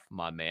Rogoff,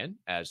 my man,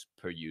 as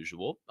per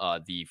usual.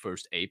 The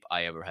first ape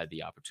I ever had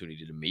the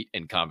opportunity to meet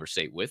and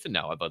conversate with, and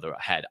now I've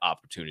had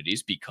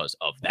opportunities because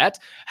of that.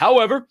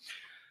 However,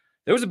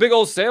 there was a big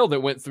old sale that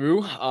went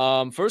through.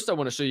 First, I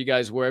want to show you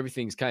guys where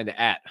everything's kind of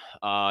at.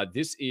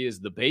 This is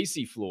the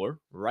Basie floor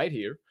right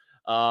here.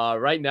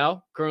 Right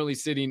now, currently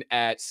sitting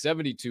at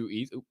 72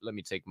 ETH. Oop, let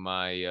me take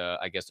my,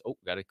 I guess,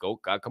 gotta go.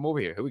 Gotta come over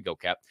here. Here we go,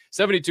 Cap.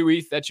 72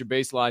 ETH. That's your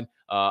baseline.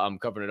 I'm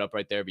covering it up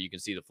right there, but you can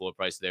see the floor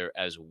price there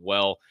as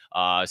well.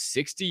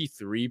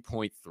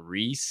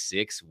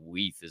 63.36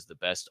 ETH is the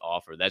best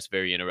offer. That's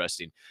very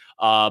interesting.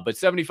 But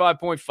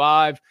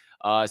 75.5,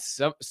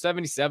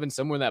 77,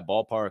 somewhere in that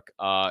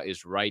ballpark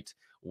is right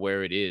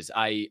where it is.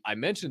 I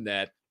mentioned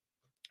that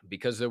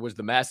because there was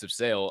the massive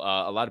sale.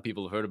 A lot of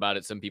people have heard about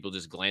it. Some people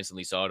just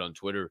glancingly saw it on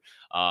Twitter.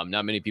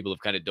 Not many people have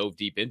kind of dove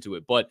deep into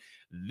it. But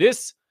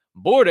this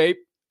Bored Ape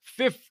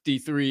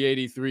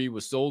 5383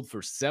 was sold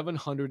for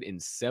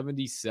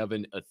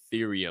 777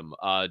 Ethereum,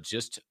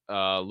 just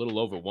a little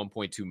over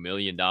 $1.2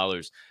 million.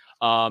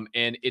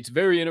 And it's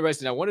very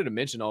interesting. I wanted to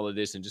mention all of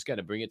this and just kind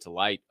of bring it to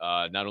light,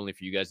 not only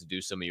for you guys to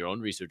do some of your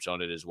own research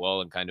on it as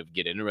well and kind of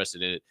get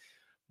interested in it,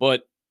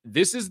 but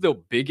this is the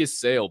biggest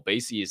sale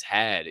Basie has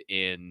had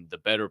in the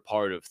better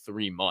part of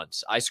 3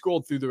 months. I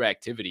scrolled through their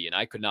activity and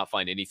I could not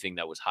find anything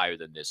that was higher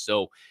than this.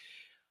 So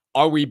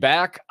are we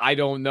back? I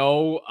don't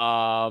know.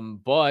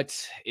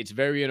 But it's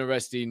very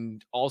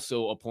interesting.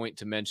 Also, a point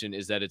to mention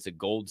is that it's a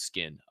gold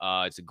skin.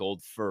 It's a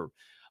gold fur.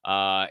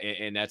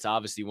 And that's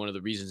obviously one of the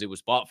reasons it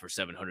was bought for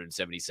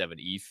 777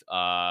 ETH.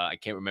 I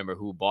can't remember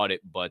who bought it,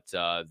 but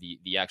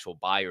the actual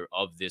buyer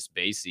of this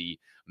Basie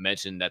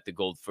mentioned that the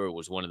gold fur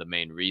was one of the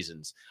main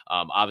reasons.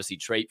 Obviously,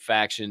 trait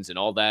factions and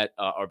all that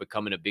are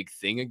becoming a big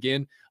thing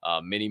again.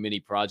 Many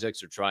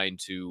projects are trying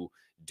to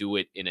do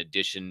it in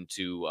addition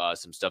to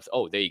some stuff.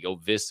 Oh, there you go.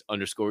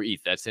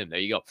 Vis_ETH. That's him. There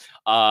you go.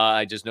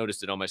 I just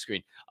noticed it on my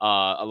screen.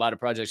 A lot of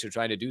projects are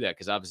trying to do that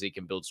because obviously it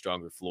can build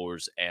stronger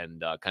floors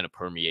and kind of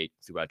permeate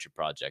throughout your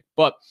project.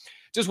 But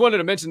just wanted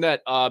to mention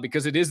that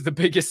because it is the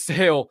biggest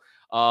sale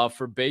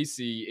for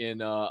Basie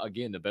in,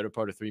 again, the better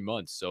part of 3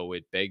 months. So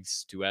it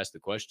begs to ask the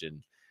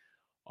question,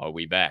 are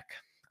we back?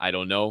 I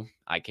don't know.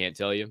 I can't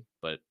tell you,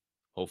 but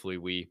hopefully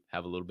we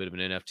have a little bit of an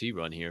NFT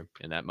run here,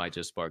 and that might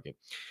just spark it.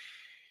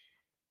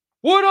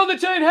 Word on the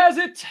chain has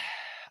it.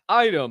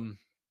 Item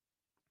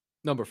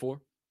number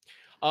 4.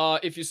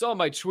 If you saw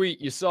my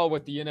tweet, you saw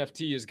what the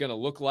NFT is going to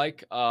look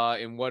like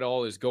and what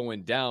all is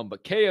going down.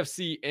 But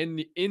KFC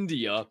in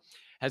India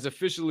has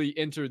officially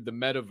entered the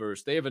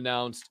metaverse. They have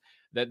announced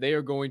that they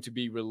are going to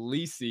be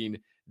releasing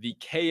the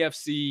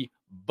KFC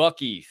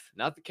Buck-ETH,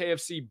 not the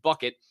KFC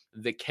bucket,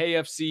 the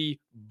KFC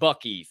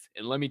Buck-ETH.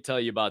 And let me tell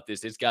you about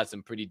this. It's got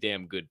some pretty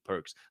damn good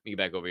perks. Let me get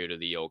back over here to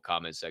the old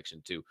comment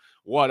section too.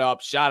 What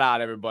up? Shout out,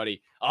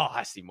 everybody. Oh,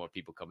 I see more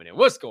people coming in.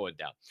 What's going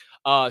down?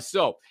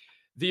 So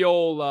the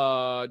old,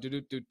 where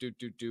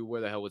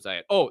the hell was I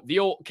at? Oh, the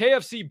old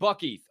KFC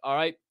Buck-ETH. All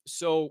right.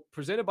 So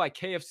presented by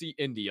KFC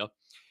India.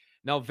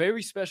 Now,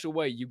 very special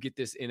way you get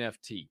this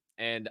NFT.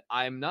 And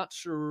I'm not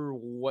sure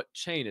what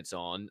chain it's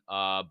on,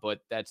 but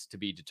that's to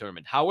be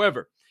determined.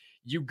 However,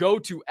 you go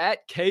to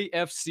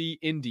 @KFC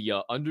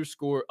India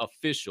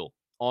 _official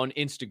on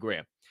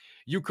Instagram.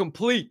 You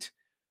complete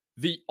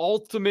the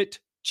ultimate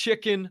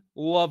chicken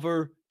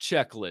lover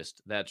checklist.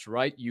 That's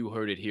right. You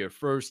heard it here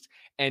first.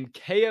 And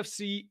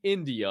KFC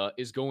India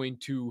is going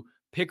to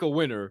pick a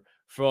winner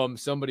from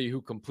somebody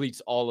who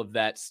completes all of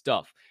that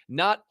stuff.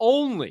 Not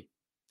only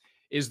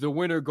is the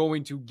winner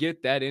going to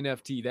get that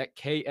NFT, that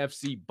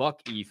KFC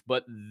Buck-ETH,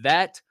 but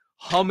that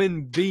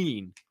humming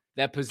bean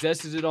that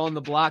possesses it on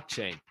the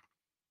blockchain.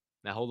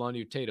 Now, hold on to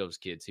your potatoes,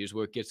 kids. Here's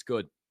where it gets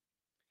good.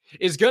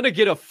 Is going to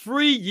get a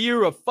free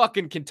year of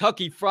fucking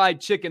Kentucky Fried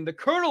Chicken. The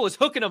Colonel is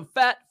hooking them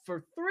fat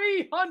for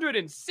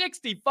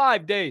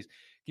 365 days.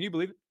 Can you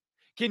believe it?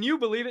 Can you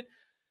believe it?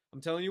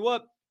 I'm telling you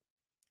what,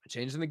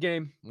 changing the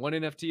game. One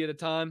NFT at a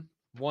time.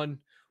 One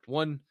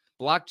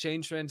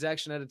blockchain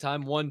transaction at a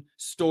time. One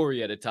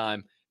story at a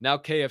time. Now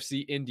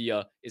KFC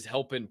India is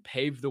helping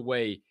pave the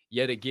way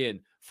yet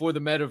again for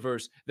the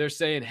metaverse. They're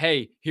saying,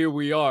 hey, here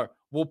we are.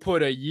 We'll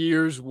put a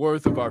year's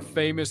worth of our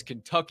famous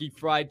Kentucky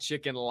Fried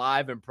Chicken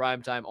live in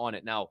primetime on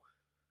it. Now,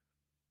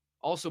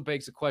 also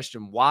begs the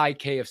question, why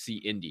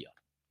KFC India?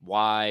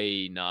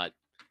 Why not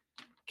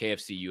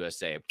KFC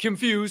USA? I'm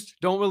confused.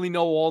 Don't really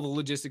know all the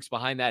logistics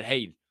behind that.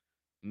 Hey,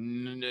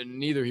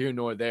 neither here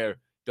nor there.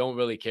 Don't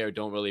really care.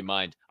 Don't really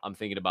mind. I'm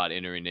thinking about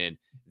entering in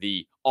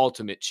the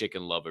ultimate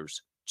chicken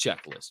lovers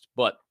checklist.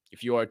 But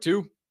if you are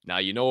too, now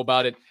you know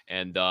about it.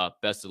 And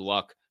best of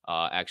luck.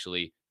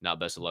 Actually, not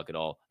best of luck at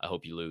all. I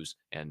hope you lose.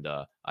 And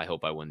I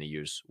hope I win the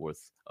year's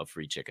worth of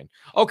free chicken.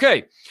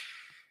 Okay.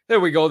 There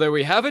we go. There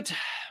we have it.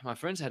 My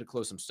friends had to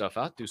close some stuff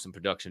out, do some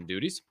production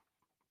duties.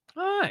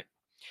 All right.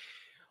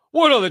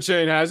 What on the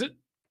chain has it?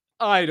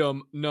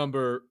 Item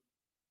number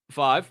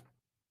 5.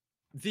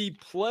 The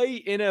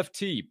Play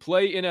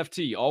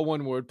NFT, all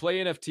one word,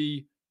 Play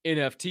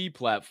NFT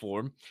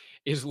platform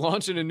is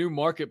launching a new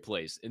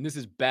marketplace. And this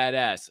is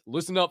badass.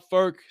 Listen up,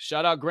 Ferk.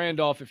 Shout out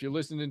Grandolph if you're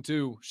listening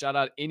too. Shout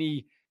out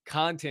any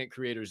content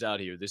creators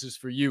out here. This is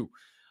for you.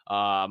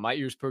 My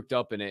ears perked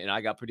up and I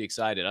got pretty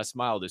excited. I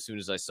smiled as soon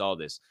as I saw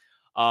this.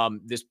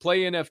 This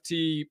Play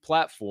NFT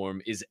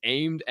platform is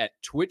aimed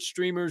at Twitch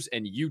streamers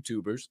and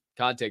YouTubers,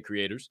 content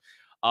creators.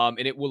 And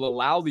it will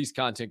allow these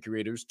content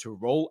creators to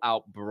roll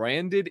out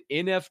branded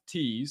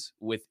NFTs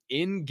with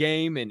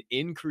in-game and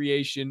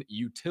in-creation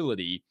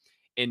utility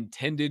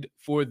intended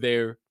for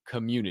their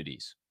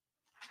communities.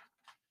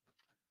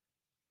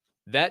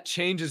 That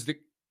changes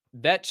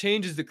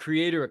the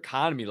creator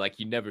economy like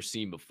you never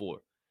seen before.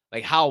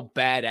 Like, how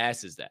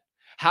badass is that?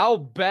 How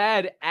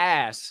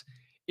badass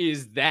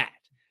is that?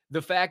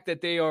 The fact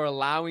that they are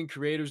allowing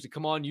creators to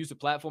come on, use the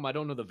platform. I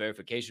don't know the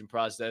verification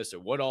process or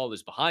what all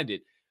is behind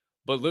it,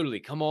 but literally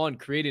come on,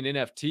 create an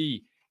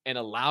NFT and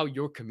allow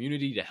your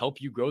community to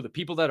help you grow. The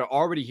people that are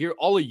already here,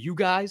 all of you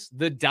guys,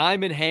 the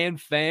Diamond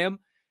Hand fam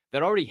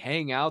that already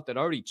hang out, that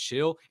already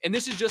chill. And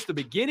this is just the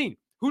beginning.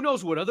 Who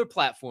knows what other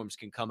platforms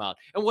can come out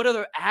and what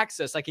other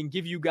access I can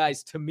give you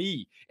guys to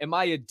me and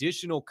my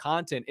additional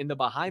content in the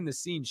behind the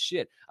scenes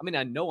shit. I mean,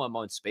 I know I'm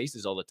on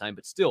Spaces all the time,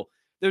 but still,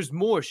 there's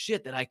more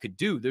shit that I could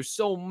do. There's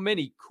so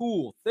many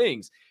cool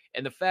things.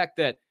 And the fact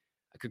that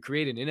I could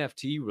create an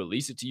NFT,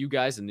 release it to you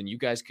guys, and then you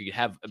guys could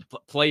have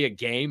play a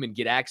game and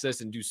get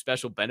access and do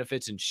special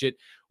benefits and shit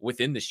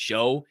within the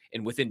show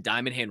and within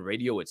Diamond Hand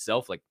Radio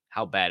itself. Like,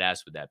 how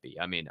badass would that be?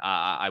 I mean,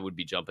 I would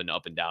be jumping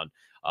up and down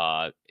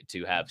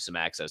to have some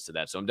access to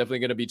that. So I'm definitely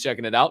going to be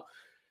checking it out,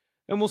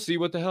 and we'll see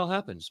what the hell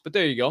happens. But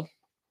there you go.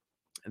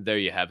 And there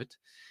you have it.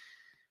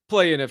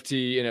 Play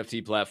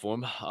NFT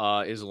platform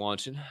is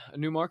launching a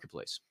new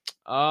marketplace.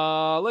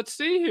 Let's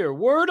see here.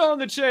 Word on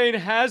the chain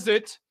has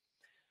it.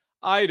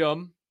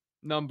 Item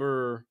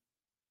number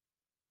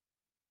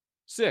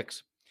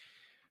 6.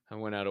 I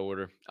went out of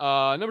order.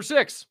 Number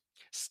 6.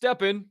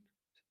 Steppen.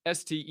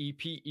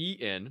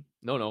 Stepen.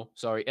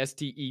 Sorry.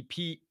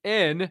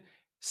 Stepen.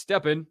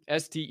 Steppen.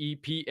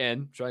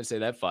 Stepen. Try and say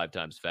that 5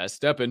 times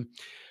fast. Steppen.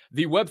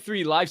 The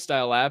Web3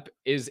 lifestyle app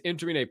is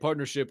entering a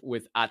partnership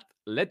with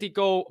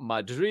Atletico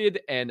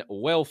Madrid and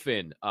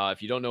Wellfin.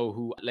 If you don't know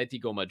who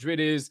Atletico Madrid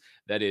is,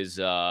 that is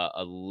a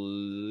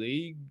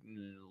League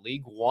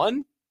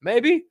One,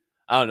 maybe?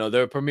 I don't know.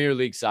 They're a Premier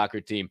League soccer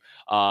team.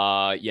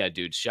 Yeah,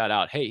 dude, shout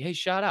out. Hey,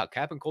 shout out.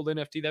 Cap and Cold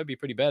NFT. That would be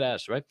pretty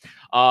badass, right?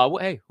 Well,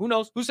 hey, who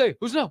knows? Who's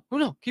no? Who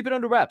knows? Keep it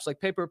under wraps, like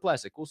paper or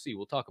plastic. We'll see.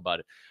 We'll talk about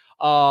it.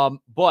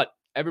 But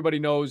everybody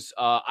knows.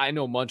 I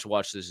know Munch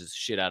watches this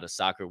shit out of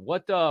soccer.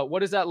 What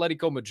is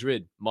Atletico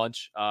Madrid,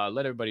 Munch?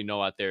 Let everybody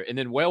know out there. And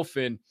then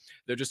Whalefin,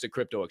 they're just a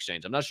crypto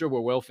exchange. I'm not sure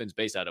where Whalfin's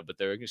based out of, but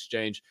they're an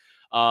exchange.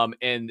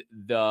 And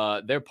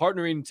they're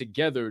partnering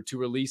together to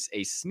release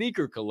a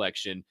sneaker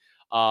collection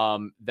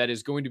that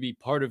is going to be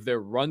part of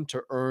their Run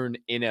to Earn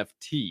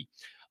NFT.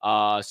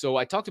 So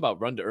I talked about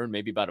Run to Earn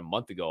maybe about a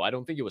month ago. I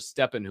don't think it was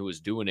Steppen who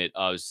was doing it. It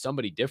was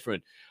somebody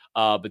different.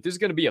 But this is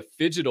going to be a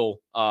phygital,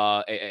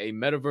 a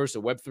metaverse, a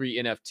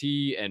Web3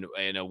 NFT,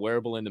 and a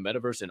wearable in the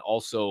metaverse, and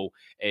also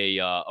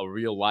a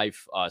real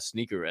life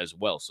sneaker as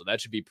well. So that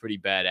should be pretty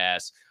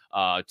badass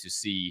to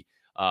see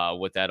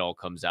what that all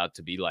comes out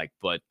to be like.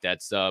 But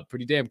that's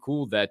pretty damn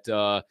cool that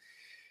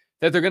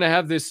they're going to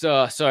have this.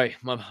 Sorry,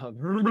 my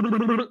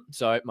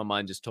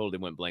mind just totally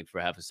went blank for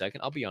half a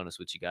second. I'll be honest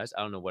with you guys.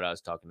 I don't know what I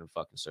was talking in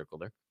fucking circle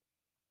there.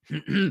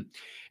 It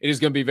is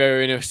going to be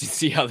very interesting to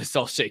see how this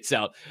all shakes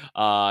out.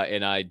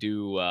 And I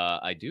do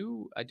want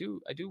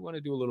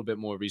to do a little bit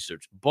more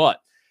research. But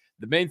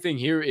the main thing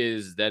here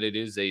is that it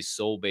is a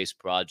soul-based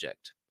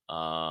project.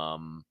 I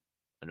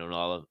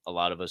know a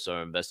lot of us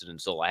are invested in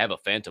soul. I have a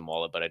Phantom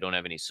wallet, but I don't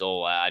have any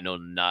soul. I know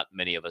not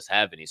many of us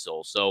have any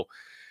soul. So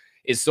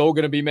is Soul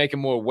going to be making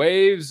more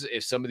waves?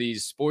 If some of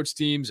these sports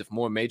teams, if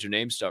more major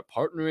names start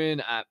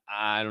partnering,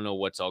 I don't know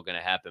what's all going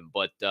to happen,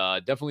 but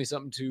definitely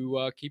something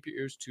to keep your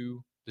ears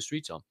to the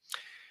streets on.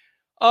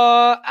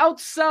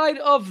 Outside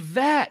of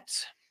that,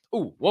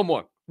 one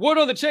more. Word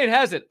on the chain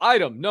has it.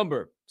 Item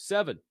number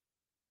 7.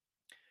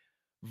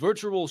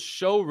 Virtual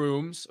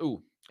showrooms.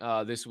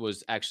 This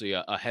was actually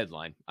a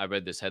headline. I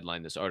read this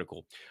headline, this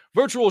article.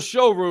 Virtual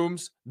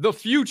showrooms, the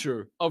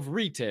future of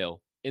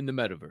retail in the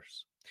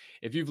metaverse.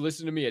 If you've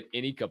listened to me at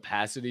any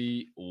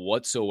capacity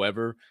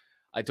whatsoever,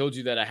 I told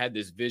you that I had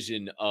this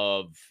vision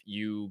of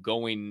you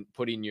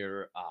putting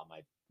your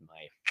my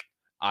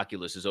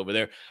Oculus is over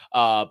there.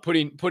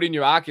 Putting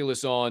your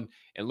Oculus on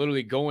and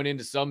literally going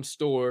into some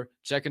store,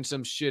 checking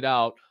some shit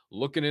out,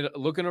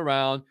 looking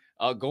around,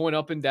 going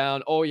up and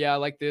down. Oh yeah, I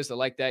like this, I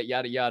like that,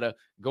 yada yada.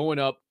 Going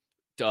up,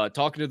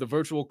 talking to the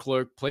virtual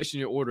clerk,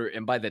 placing your order,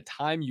 and by the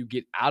time you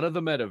get out of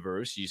the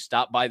metaverse, you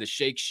stop by the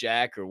Shake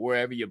Shack or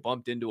wherever you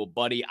bumped into a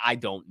buddy, I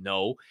don't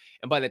know.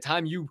 And by the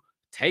time you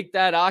take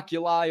that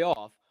Oculi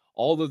off,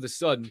 all of a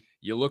sudden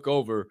you look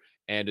over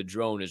and a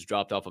drone has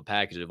dropped off a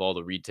package of all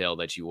the retail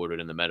that you ordered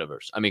in the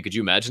metaverse. I mean, could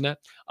you imagine that?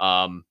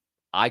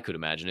 I could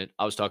imagine it.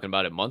 I was talking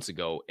about it months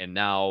ago, and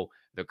now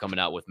they're coming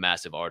out with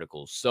massive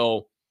articles.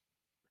 So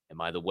am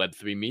I the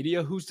Web3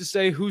 media? Who's to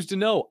say? Who's to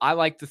know? I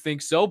like to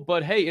think so,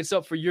 but hey, it's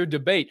up for your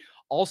debate.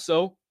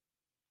 Also,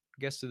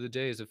 guest of the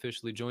day has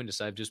officially joined us.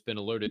 I've just been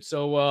alerted.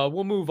 So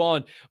we'll move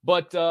on,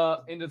 but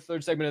into the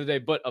third segment of the day.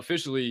 But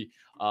officially,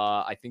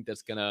 I think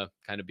that's going to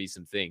kind of be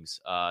some things,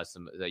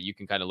 some that you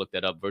can kind of look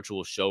that up.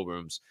 Virtual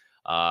showrooms.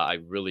 I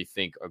really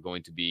think are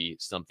going to be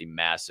something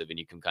massive, and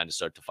you can kind of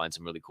start to find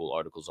some really cool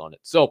articles on it.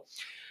 So,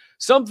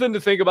 something to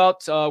think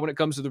about when it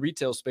comes to the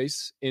retail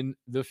space in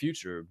the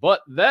future.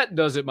 But that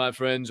does it, my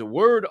friends. A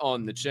word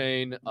on the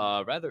chain.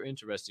 Rather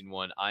interesting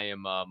one. I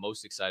am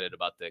most excited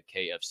about the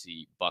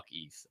KFC Buck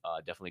ETH.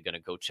 Definitely going to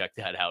go check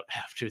that out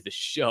after the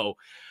show.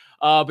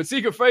 But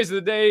secret phrase of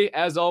the day,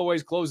 as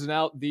always, closing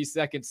out the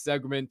second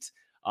segment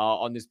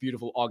on this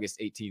beautiful August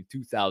 18th,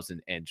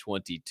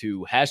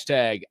 2022.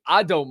 Hashtag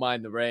I don't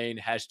mind the rain.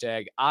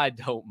 Hashtag I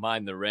don't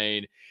mind the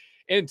rain.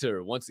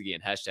 Enter once again,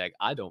 hashtag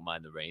I don't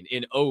mind the rain,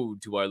 in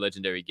ode to our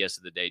legendary guest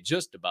of the day,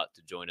 just about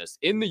to join us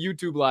in the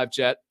YouTube live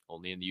chat,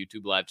 only in the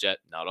YouTube live chat,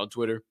 not on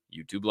Twitter,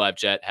 YouTube live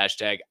chat,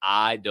 hashtag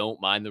I don't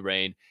mind the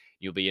rain.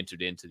 You'll be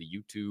entered into the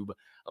YouTube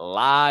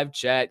live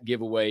chat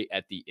giveaway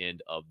at the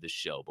end of the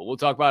show. But we'll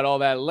talk about all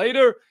that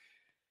later.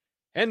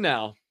 And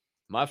now,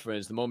 my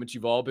friends, the moment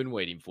you've all been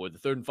waiting for, the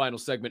third and final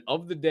segment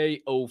of the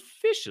day,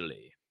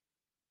 officially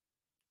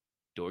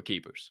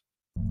Doorkeepers.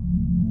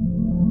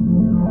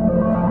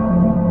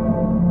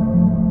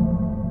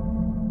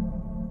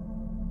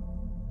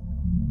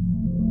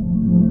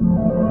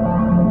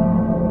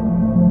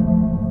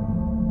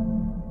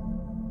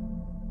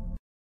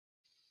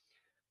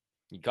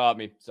 You caught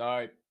me.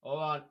 Sorry. Hold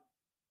on.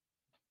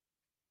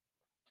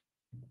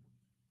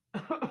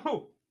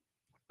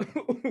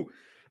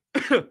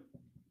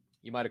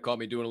 You might have caught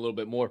me doing a little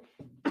bit more.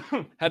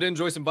 Had to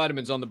enjoy some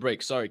vitamins on the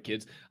break. Sorry,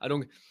 kids. I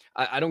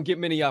don't get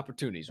many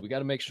opportunities. We got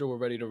to make sure we're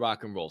ready to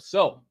rock and roll.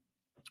 So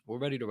we're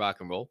ready to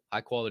rock and roll.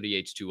 High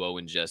quality H2O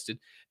ingested.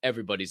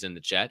 Everybody's in the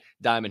chat.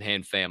 Diamond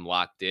Hand fam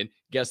locked in.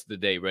 Guest of the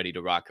day ready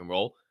to rock and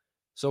roll.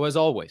 So as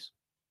always,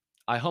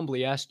 I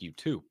humbly ask you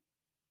to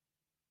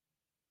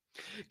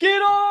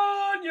get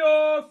on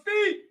your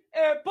feet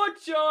and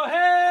put your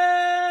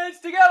hands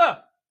together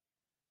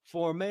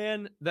for a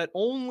man that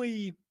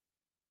only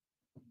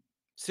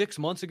 6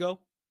 months ago,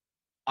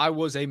 I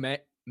was a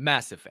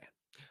massive fan.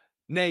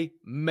 Nay,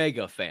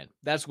 mega fan.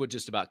 That's what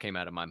just about came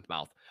out of my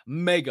mouth.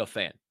 Mega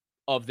fan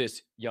of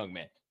this young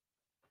man.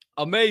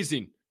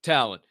 Amazing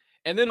talent.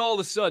 And then all of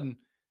a sudden,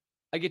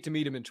 I get to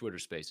meet him in Twitter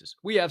Spaces.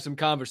 We have some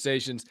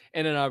conversations,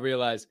 and then I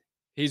realize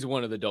he's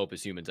one of the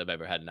dopest humans I've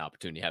ever had an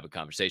opportunity to have a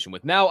conversation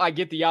with. Now I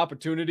get the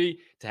opportunity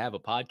to have a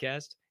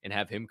podcast and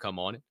have him come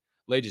on it.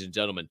 Ladies and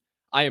gentlemen,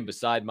 I am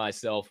beside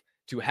myself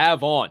to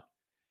have on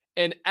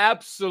an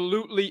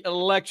absolutely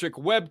electric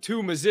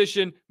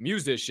Web2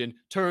 musician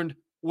turned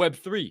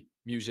Web3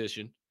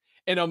 musician,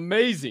 an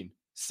amazing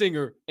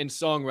singer and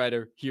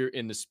songwriter here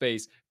in the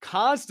space,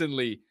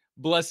 constantly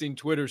blessing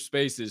Twitter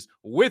Spaces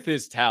with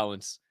his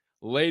talents.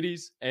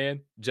 Ladies and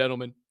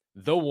gentlemen,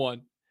 the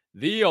one,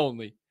 the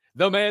only,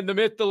 the man, the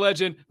myth, the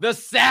legend, the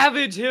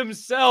savage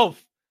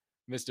himself,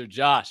 Mr.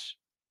 Josh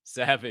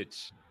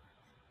Savage.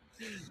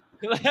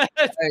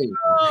 Let's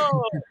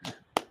go.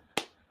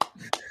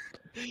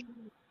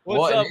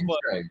 What's up,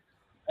 intro.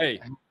 Hey.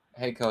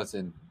 Hey,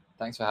 Colton.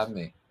 Thanks for having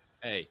me.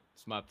 Hey,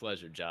 it's my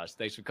pleasure, Josh.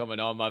 Thanks for coming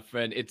on, my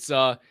friend. It's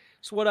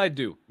what I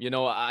do. You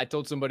know, I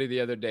told somebody the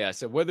other day, I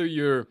said, whether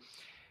you're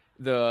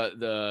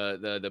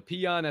the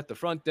peon at the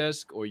front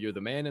desk or you're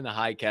the man in the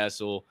high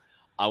castle,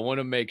 I want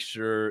to make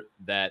sure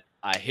that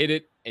I hit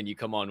it and you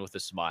come on with a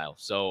smile.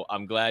 So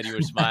I'm glad you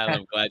were smiling.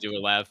 I'm glad you were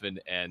laughing.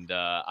 And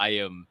I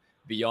am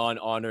beyond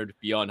honored,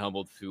 beyond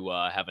humbled to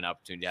have an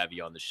opportunity to have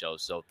you on the show.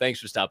 So thanks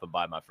for stopping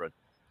by, my friend.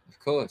 Of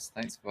course.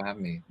 Thanks for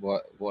having me.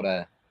 What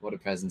a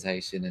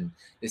presentation. And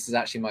this is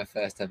actually my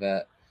first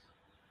ever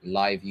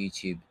live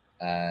YouTube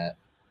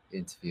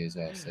interview as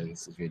well. So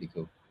this is really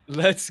cool.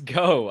 Let's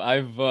go.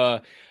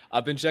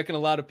 I've been checking a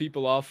lot of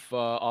people off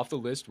the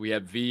list. We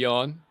had V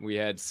on, we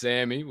had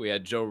Sammy, we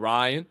had Joe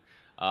Ryan.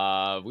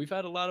 We've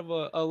had a lot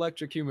of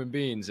electric human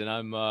beings, and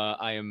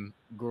I am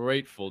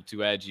grateful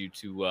to add you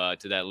to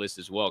that list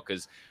as well,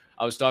 because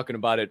I was talking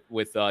about it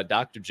with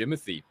Dr.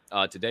 Jimothy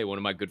today, one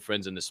of my good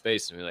friends in the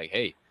space, and we're like,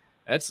 hey,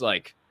 that's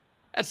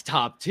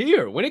top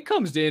tier when it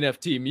comes to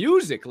NFT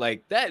music.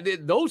 Like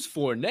that, those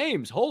four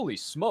names, holy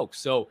smoke!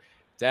 So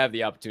to have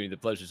the opportunity, the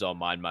pleasure's all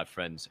mine, my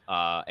friends,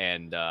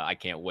 and I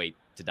can't wait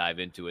to dive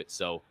into it.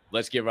 So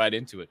let's get right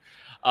into it.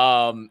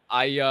 I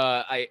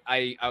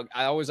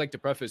always like to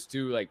preface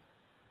too, like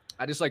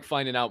I just like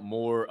finding out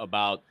more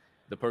about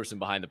the person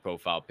behind the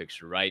profile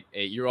picture, right?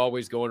 You're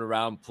always going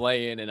around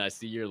playing, and I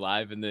see you're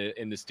live in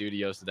the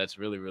studio, so that's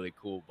really, really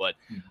cool. But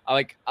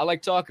I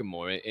like talking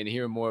more and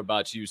hearing more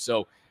about you.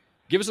 So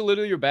give us a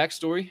little of your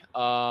backstory.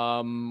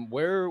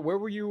 Where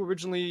were you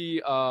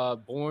originally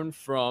born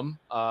from?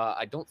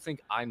 I don't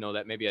think I know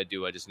that. Maybe I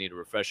do. I just need a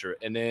refresher.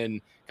 And then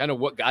kind of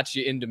what got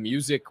you into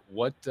music?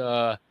 What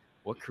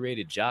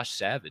created Josh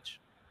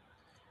Savage?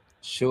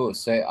 Sure.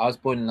 So I was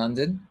born in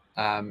London.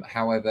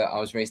 However, I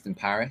was raised in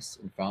Paris,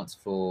 in France,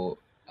 for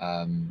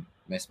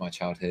most of my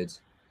childhood,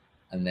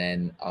 and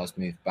then I was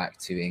moved back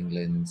to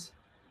England,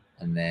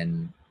 and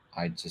then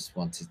I just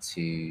wanted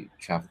to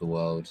travel the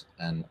world,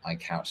 and I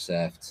couch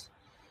surfed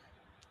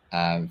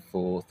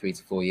for 3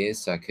 to 4 years,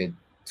 so I could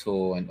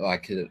tour and I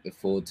could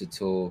afford to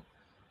tour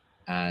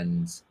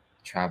and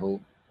travel,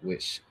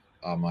 which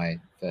are my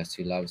first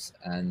two loves.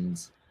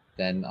 And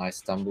then I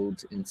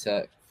stumbled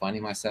into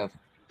finding myself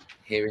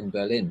here in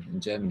Berlin, in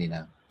Germany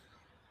now.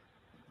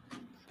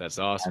 That's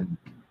awesome.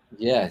 And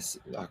yes,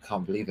 I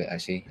can't believe it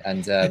actually.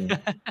 And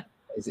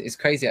it's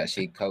crazy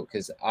actually, Colt,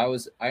 because I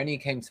only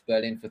came to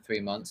Berlin for 3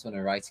 months on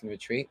a writing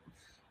retreat,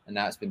 and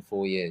now it's been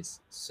 4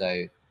 years.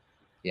 So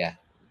yeah,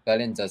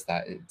 Berlin does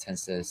that. It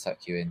tends to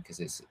suck you in because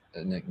it's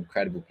an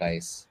incredible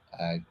place.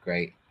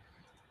 Great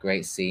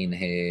scene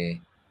here.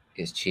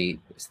 It's cheap.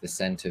 It's the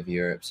center of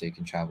Europe, so you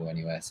can travel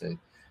anywhere. So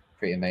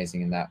pretty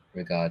amazing in that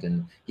regard.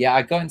 And yeah,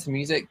 I got into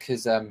music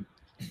because um,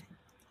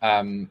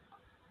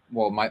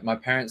 well, my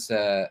parents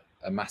are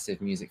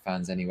massive music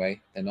fans anyway.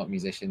 They're not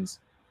musicians,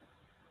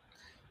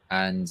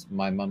 and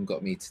my mum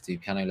got me to do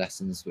piano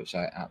lessons, which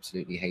I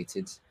absolutely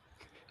hated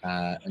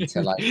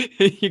until I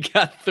You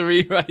got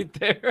three right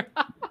there.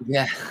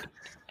 yeah,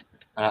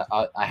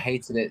 I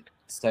hated it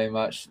so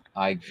much.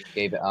 I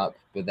gave it up,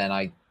 but then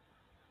I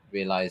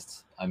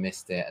realized I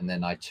missed it, and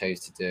then I chose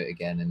to do it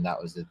again, and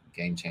that was a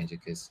game changer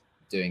because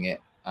doing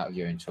it out of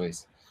your own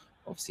choice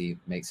obviously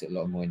makes it a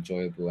lot more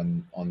enjoyable.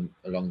 And on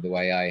along the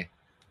way, I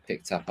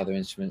picked up other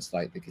instruments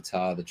like the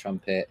guitar, the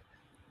trumpet,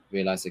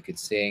 realized I could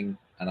sing,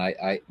 and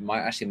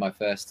my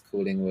first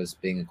calling was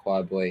being a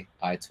choir boy.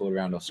 I toured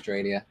around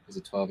Australia as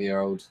a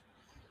 12-year-old,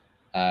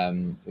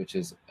 which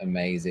was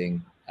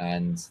amazing.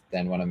 And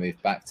then when I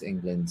moved back to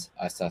England,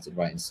 I started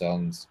writing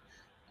songs.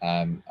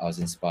 I was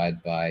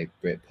inspired by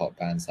Britpop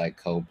bands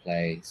like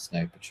Coldplay,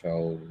 Snow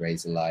Patrol,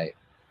 Razorlight,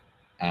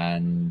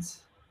 and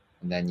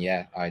then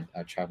yeah, I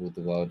traveled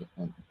the world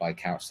by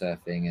couch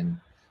surfing, and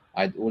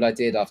all I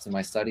did after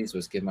my studies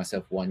was give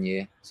myself 1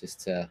 year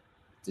just to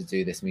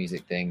do this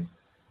music thing,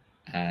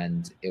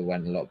 and it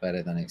went a lot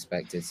better than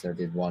expected. So I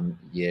did 1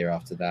 year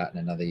after that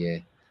and another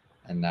year,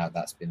 and now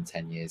that's been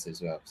 10 years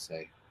as well. So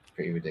it's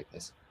pretty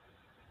ridiculous.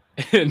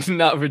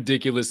 Not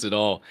ridiculous at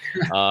all.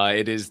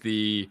 It is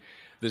the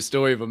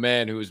story of a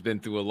man who has been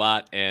through a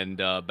lot and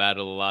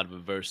battled a lot of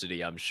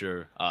adversity, I'm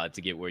sure,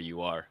 to get where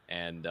you are.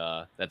 And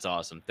that's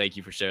awesome. Thank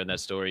you for sharing that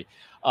story.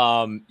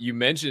 You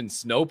mentioned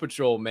Snow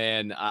Patrol,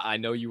 man. I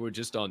know you were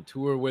just on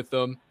tour with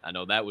them. I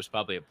know that was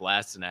probably a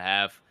blast and a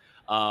half.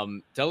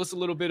 Tell us a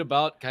little bit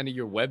about kind of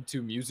your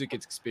Web2 music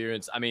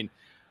experience. I mean,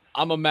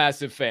 I'm a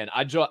massive fan.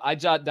 I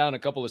jot down a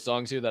couple of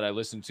songs here that I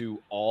listen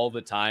to all the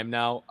time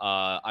now.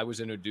 I was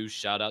introduced,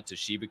 shout out to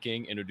Sheba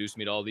King, introduced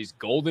me to all these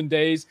golden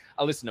days.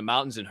 I listen to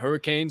Mountains and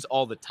Hurricanes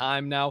all the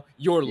time now.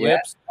 Your Yeah,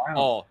 Lips. wow.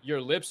 Oh,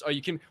 Your Lips. Are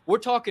you kidding? We're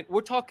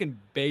talking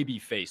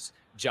Babyface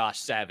Josh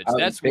Savage. Oh,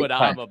 That's big what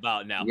I'm fan.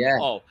 about now. Yeah,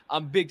 Oh,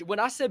 I'm big. When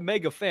I said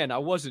mega fan, I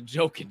wasn't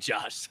joking,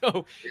 Josh.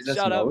 So these are some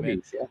shout out, man.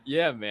 oldies. Yeah.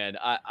 Yeah, man.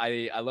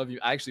 I love you.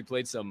 I actually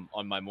played some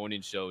on my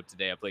morning show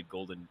today. I played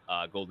Golden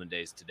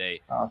Days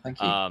today. Oh, thank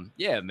you.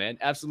 Yeah, man,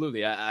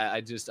 absolutely.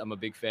 I'm a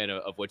big fan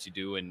of what you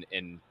do,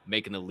 and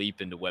making the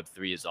leap into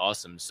Web3 is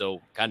awesome.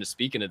 So kind of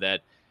speaking of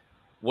that,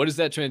 what has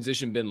that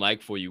transition been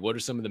like for you? What are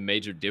some of the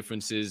major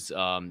differences,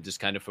 just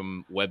kind of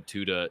from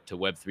Web2 to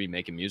Web3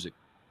 making music?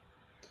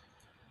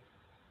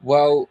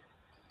 Well,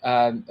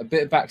 a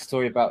bit of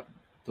backstory about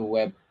the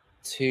Web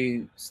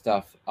 2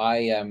 stuff.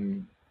 I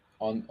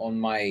on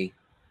my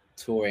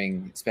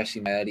touring,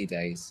 especially my early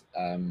days,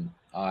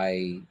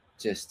 I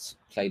just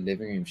played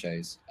living room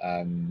shows.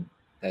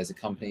 There's a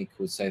company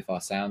called So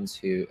Far Sounds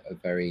who are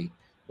very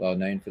well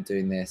known for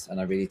doing this, and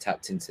I really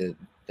tapped into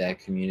their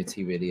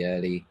community really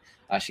early.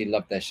 I actually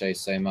loved their show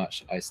so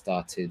much. I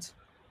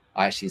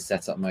actually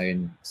set up my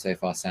own So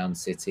Far Sound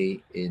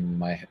city in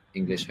my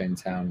English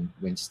hometown,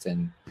 Winchester,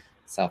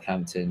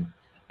 Southampton,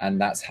 and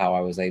that's how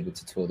I was able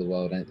to tour the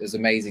world. And it was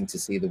amazing to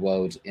see the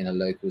world in a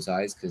local's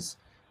eyes, because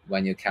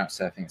when you're couch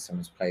surfing at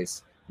someone's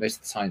place, most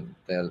of the time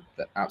they're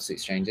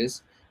absolute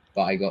strangers,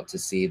 but I got to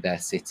see their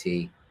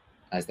city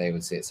as they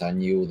would see it. So I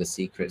knew all the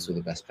secrets, all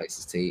the best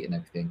places to eat and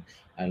everything.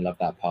 And I love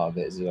that part of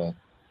it as well.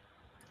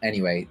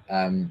 Anyway,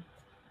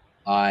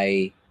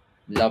 I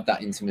love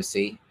that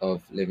intimacy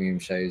of living room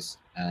shows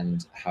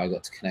and how I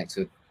got to connect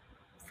with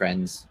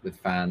friends, with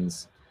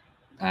fans.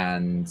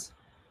 And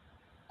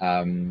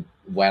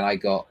when I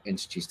got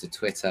introduced to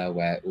Twitter,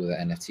 where all the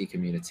NFT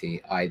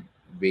community, I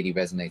really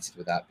resonated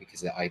with that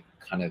because I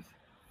kind of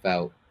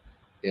felt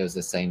it was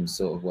the same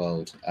sort of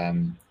world.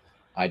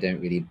 I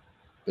don't really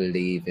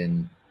believe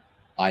in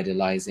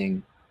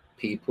idolizing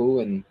people,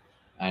 and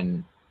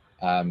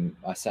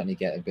I certainly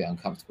get a bit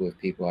uncomfortable if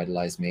people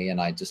idolize me, and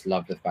I just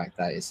love the fact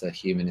that it's a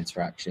human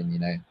interaction, you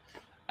know.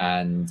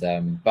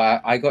 And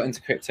but I got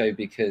into crypto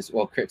because,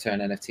 well, crypto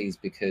and NFTs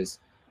because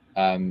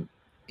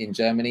in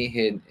Germany,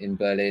 here in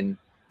Berlin,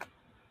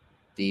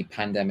 the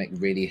pandemic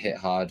really hit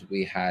hard.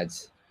 We had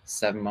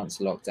 7 months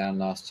lockdown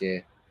last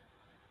year,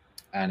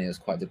 and it was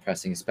quite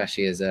depressing,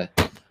 especially as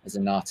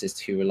an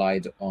artist who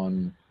relied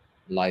on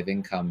live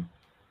income.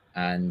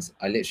 And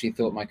I literally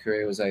thought my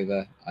career was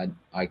over.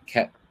 I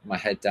kept my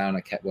head down.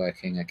 I kept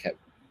working. I kept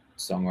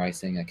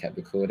songwriting. I kept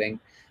recording,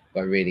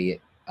 but really,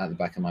 at the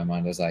back of my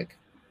mind, I was like,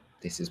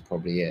 "This is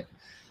probably it."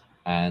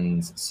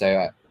 And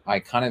so I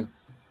kind of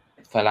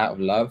fell out of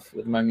love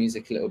with my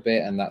music a little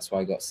bit, and that's why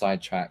I got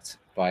sidetracked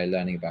by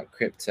learning about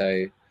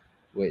crypto,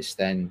 which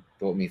then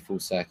brought me full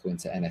circle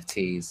into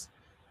NFTs.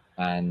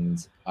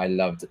 And I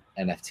loved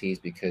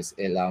NFTs because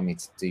it allowed me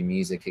to do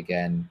music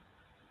again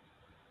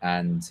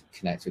and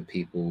connect with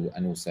people,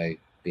 and also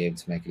be able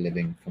to make a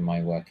living from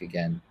my work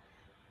again.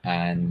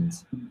 And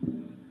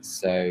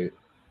so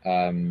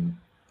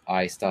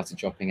I started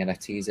dropping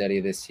NFTs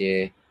earlier this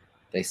year.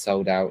 They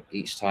sold out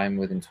each time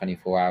within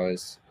 24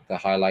 hours. The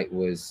highlight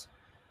was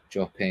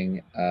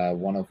dropping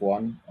one of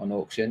one on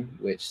auction,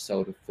 which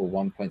sold for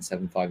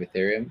 1.75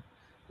 Ethereum,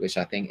 which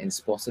I think in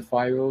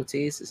Spotify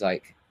royalties is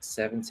like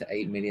 7 to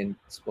 8 million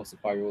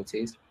Spotify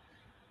royalties,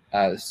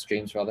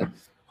 streams rather.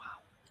 Wow.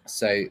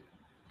 So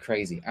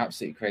crazy,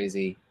 absolutely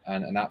crazy,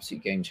 and an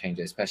absolute game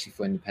changer, especially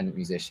for independent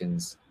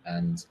musicians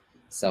and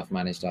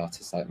self-managed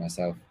artists like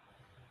myself.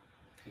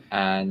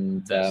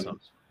 And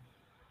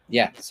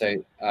yeah,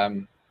 so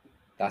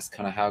that's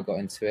kind of how I got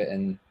into it,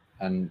 and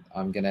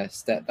I'm gonna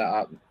step that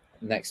up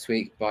next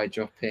week by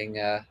dropping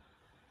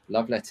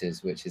Love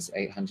Letters, which is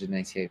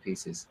 888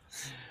 pieces.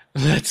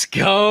 Let's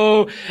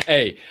go.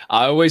 Hey,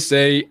 I always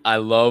say I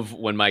love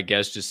when my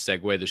guests just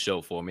segue the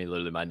show for me.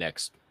 Literally, my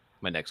next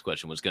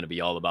question was going to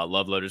be all about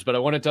love letters, but I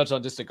want to touch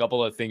on just a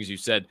couple of things you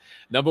said.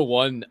 Number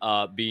one,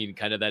 being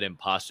kind of that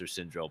imposter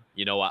syndrome.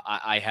 You know,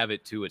 I have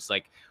it too. It's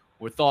like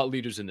we're thought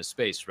leaders in the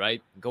space,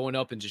 right? Going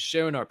up and just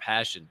sharing our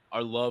passion,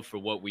 our love for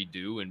what we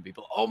do, and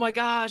people, oh my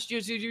gosh,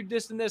 you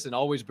this and this, and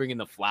always bringing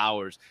the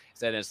flowers.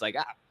 Instead, it's like,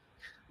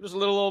 just a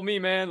little old me,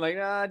 man. Like,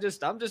 I'm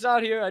just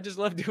out here. I just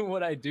love doing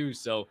what I do.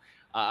 So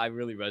I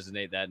really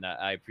resonate that, and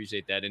I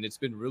appreciate that. And it's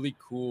been really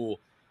cool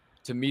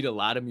to meet a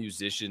lot of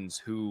musicians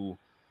who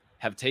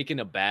have taken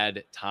a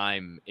bad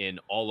time in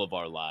all of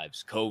our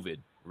lives, COVID,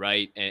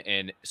 right?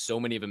 And so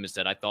many of them have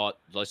said, I thought,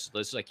 let's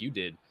like you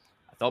did,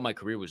 I thought my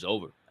career was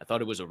over. I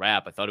thought it was a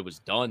wrap. I thought it was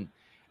done.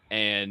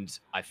 And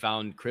I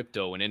found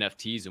crypto and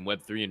NFTs and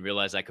Web3 and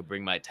realized I could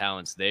bring my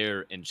talents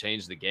there and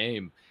change the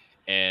game.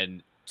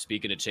 And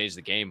speaking of change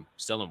the game,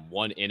 selling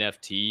one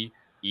NFT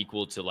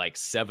equal to like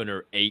 7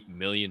 or 8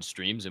 million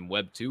streams in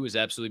Web2 is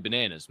absolutely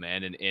bananas,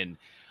 man. And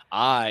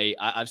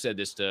I've said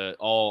this to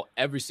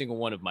every single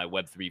one of my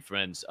Web3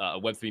 friends,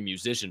 Web3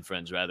 musician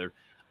friends rather.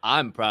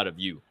 I'm proud of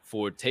you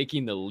for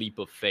taking the leap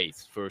of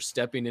faith, for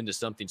stepping into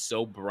something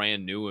so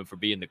brand new, and for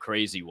being the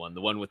crazy one,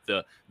 the one with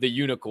the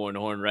unicorn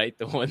horn, right?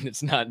 The one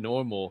that's not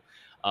normal,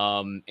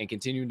 and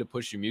continuing to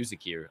push your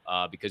music here,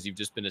 because you've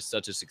just been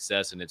such a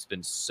success, and it's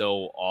been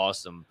so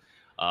awesome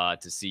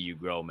to see you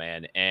grow,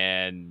 man.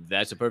 And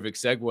that's a perfect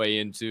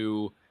segue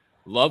into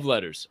love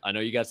letters. I know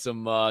you got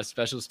some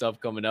special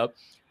stuff coming up.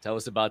 Tell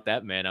us about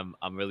that, man.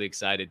 I'm really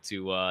excited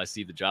to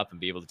see the drop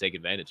and be able to take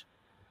advantage.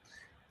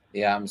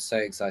 Yeah, I'm so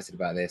excited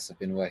about this. I've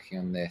been working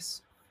on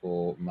this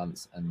for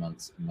months and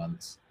months and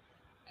months.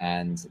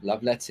 And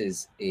Love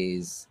Letters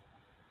is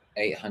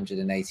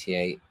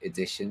 888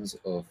 editions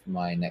of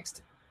my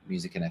next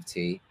music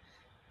NFT,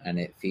 and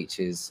it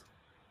features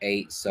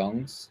 8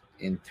 songs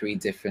in 3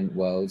 different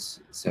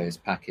worlds. So it's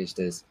packaged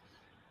as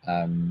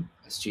a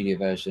studio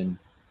version,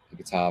 a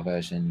guitar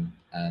version,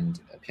 and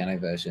a piano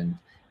version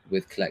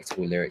with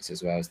collectible lyrics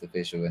as well as the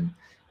visual. And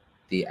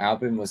the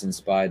album was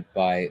inspired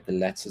by the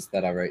letters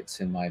that I wrote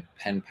to my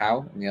pen pal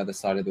on the other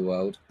side of the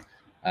world.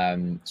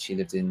 She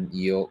lived in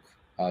New York.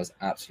 I was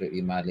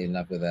absolutely madly in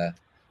love with her,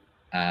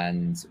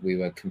 and we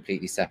were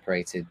completely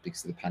separated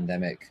because of the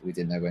pandemic. We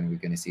didn't know when we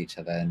were going to see each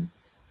other, and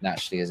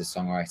naturally, as a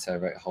songwriter, I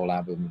wrote a whole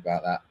album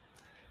about that.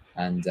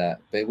 And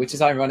but which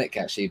is ironic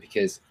actually,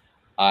 because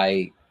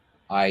I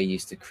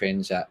used to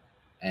cringe at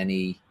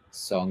any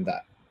song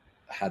that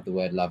had the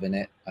word love in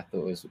it. I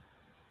thought it was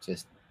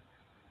just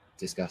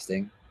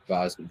disgusting. But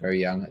I was very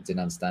young. I didn't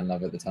understand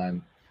love at the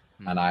time,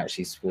 and I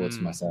actually swore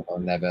to myself I'll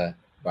never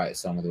write a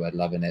song with the word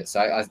love in it. So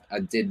I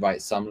did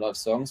write some love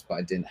songs, but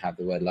I didn't have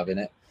the word love in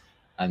it.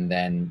 And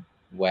then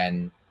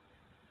when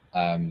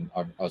I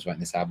was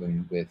writing this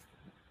album with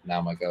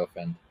now my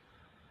girlfriend,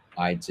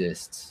 I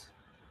just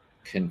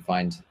couldn't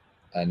find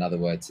another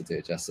word to do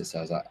it justice. So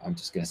I was like, I'm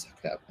just going to suck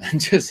it up and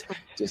just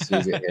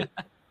use it here.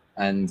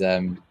 And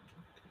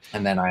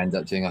then I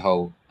ended up doing a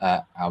whole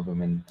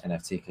album and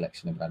NFT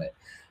collection about it.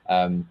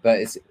 But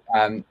it's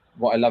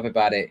what I love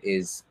about it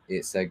is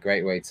it's a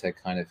great way to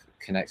kind of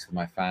connect with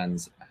my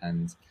fans.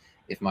 And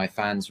if my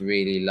fans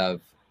really love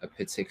a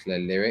particular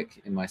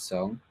lyric in my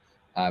song,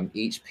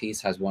 each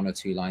piece has 1 or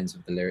 2 lines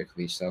of the lyric of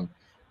each song,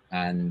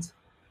 and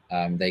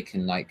they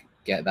can like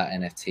get that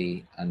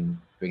NFT and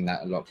bring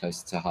that a lot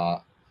closer to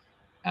heart.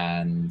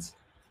 And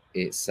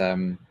it's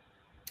and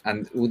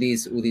all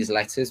these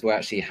letters were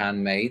actually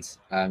handmade,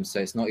 so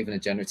it's not even a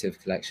generative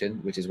collection,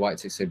 which is why it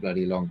took so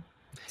bloody long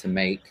to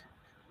make.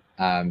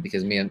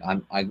 Because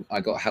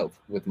I got help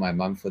with my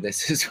mum for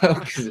this as well,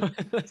 because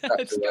it's such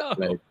Let's a go.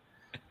 workload.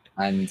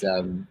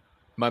 And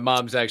My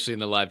mom's actually in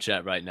the live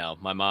chat right now.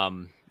 My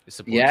mom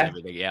supports yeah,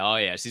 everything. Yeah, oh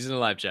yeah, she's in the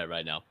live chat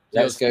right now.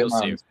 let's go, You'll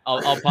see her.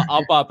 mums.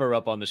 I'll pop her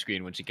up on the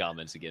screen when she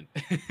comments again.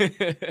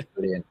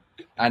 Brilliant.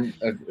 And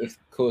of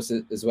course,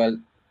 as well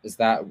as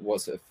that,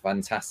 what's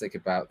fantastic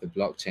about the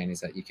blockchain is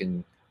that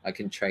I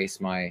can trace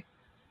my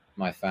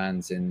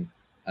fans in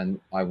and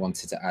I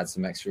wanted to add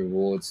some extra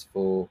rewards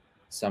for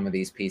some of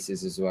these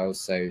pieces as well.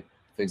 So,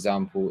 for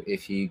example,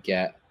 if you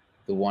get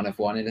the one of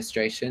one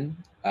illustration,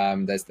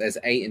 there's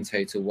 8 in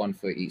total, one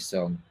for each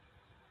song.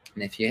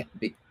 And if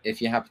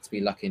you happen to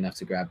be lucky enough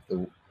to grab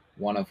the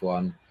one of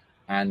one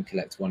and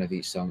collect one of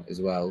each song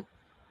as well,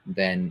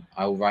 then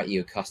I'll write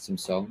you a custom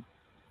song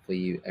for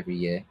you every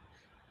year.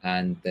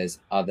 And there's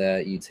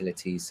other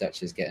utilities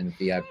such as getting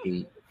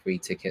VIP free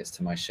tickets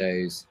to my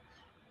shows,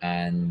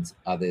 and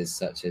others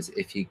such as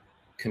if you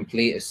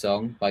complete a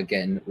song by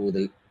getting all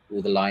the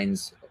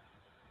lines,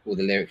 all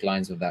the lyric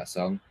lines of that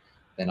song,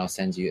 then I'll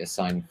send you a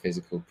signed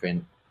physical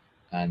print.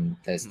 And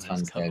there's Let's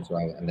tons there as go.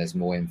 well. And there's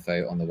more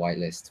info on the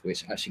whitelist,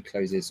 which actually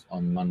closes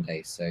on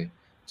Monday. So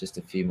just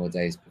a few more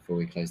days before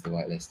we close the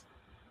whitelist.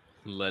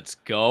 Let's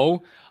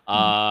go.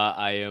 Mm.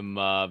 I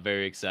am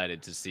very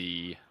excited to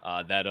see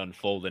that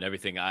unfold and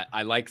everything.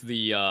 I like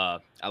the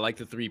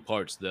three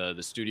parts: the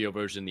studio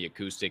version, the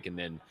acoustic, and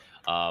then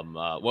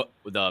what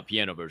the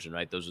piano version.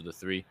 Right, those are the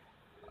three.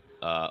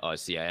 Oh, I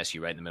see. I asked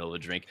you right in the middle of a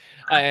drink.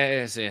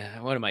 I say,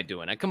 what am I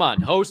doing? Come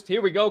on, host.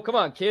 Here we go. Come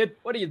on, kid.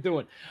 What are you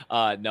doing?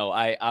 No,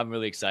 I'm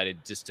really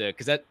excited just to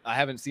because that I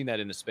haven't seen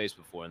that in the space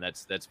before, and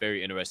that's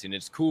very interesting.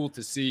 It's cool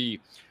to see.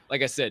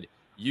 Like I said,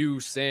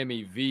 you,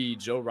 Sammy V,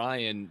 Joe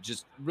Ryan,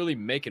 just really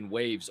making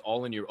waves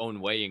all in your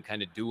own way and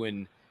kind of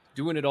doing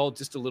it all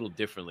just a little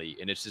differently,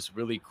 and it's just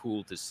really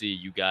cool to see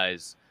you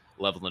guys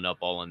leveling up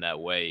all in that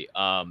way.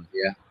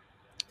 Yeah.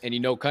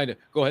 And kind of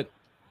go ahead.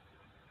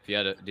 If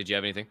you did you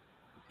have anything?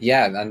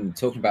 Yeah. And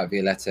talking about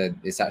Violetta,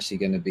 it's actually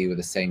going to be with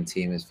the same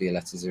team as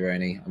Violetta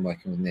Zeroni. I'm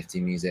working with Nifty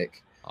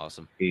Music,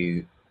 Awesome.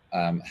 who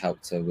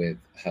helped her with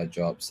her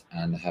drops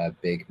and her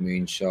big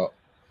moonshot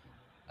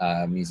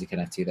music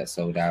NFT that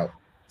sold out.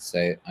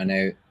 So I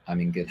know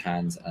I'm in good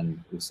hands,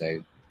 and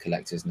also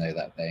collectors know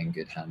that they're in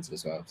good hands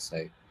as well.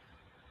 So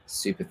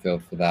super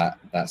thrilled for that.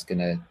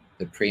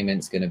 The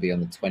pre-mint's gonna be on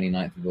the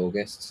 29th of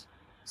August.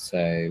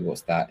 So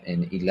what's that,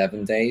 in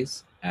 11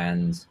 days?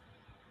 And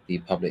the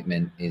public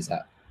mint is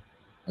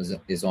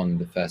on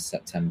the 1st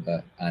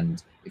September.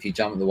 And if you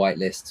jump at the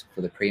whitelist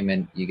for the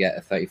pre-mint, you get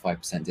a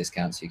 35%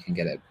 discount, so you can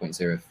get it at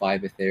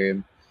 0.05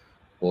 Ethereum.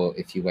 Or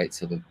if you wait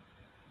till the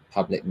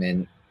public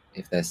mint,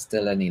 if there's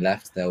still any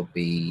left, they'll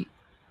be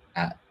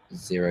at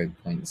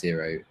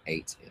 0.08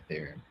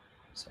 Ethereum.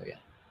 So yeah.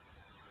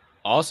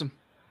 Awesome.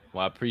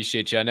 Well, I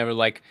appreciate you. I never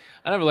like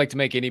to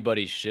make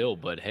anybody shill,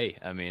 but hey,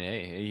 I mean,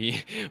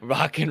 hey,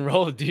 rock and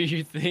roll, do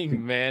your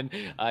thing, man.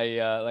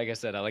 Like I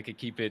said, I like to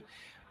keep it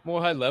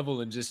more high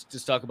level and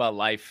just talk about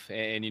life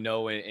and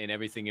and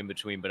everything in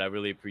between. But I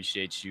really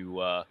appreciate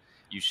you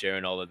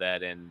sharing all of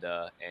that and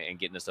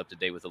getting us up to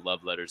date with the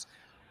love letters.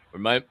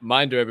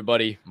 Reminder,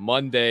 everybody,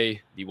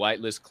 Monday, the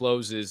whitelist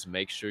closes.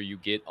 Make sure you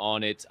get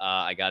on it.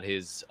 I got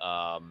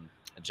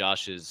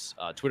Josh's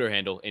Twitter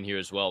handle in here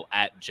as well,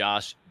 at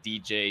Josh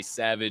DJ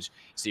Savage.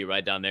 See it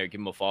right down there. Give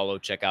him a follow.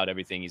 Check out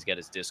everything. He's got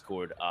his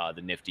Discord,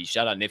 the Nifty.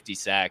 Shout out Nifty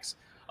Sacks.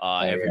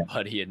 Oh yeah.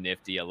 Everybody at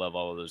Nifty. I love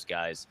all of those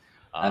guys.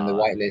 And the Uh,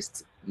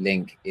 whitelist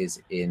link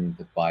is in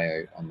the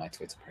bio on my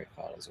Twitter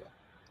profile as well.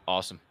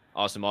 awesome.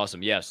 Awesome.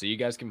 Awesome. Yeah. So you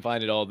guys can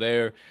find it all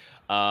there.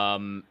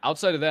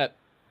 Outside of that,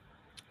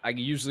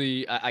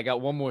 I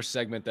got one more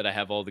segment that I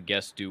have all the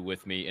guests do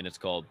with me, and it's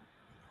called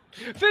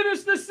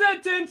Finish the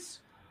Sentence.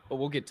 But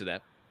we'll get to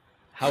that.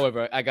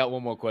 However, I got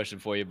one more question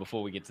for you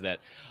before we get to that.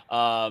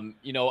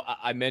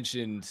 I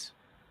mentioned,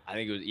 I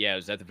think it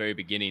was at the very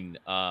beginning.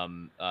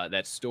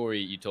 That story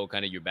you told,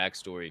 kind of your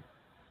backstory,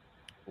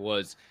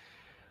 was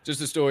just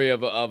a story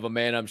of a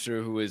man, I'm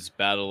sure, who has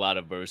battled a lot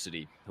of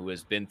adversity, who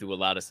has been through a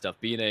lot of stuff.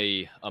 Being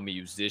a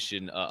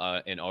musician,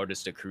 an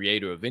artist, a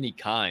creator of any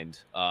kind,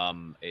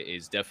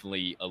 is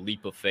definitely a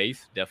leap of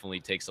faith.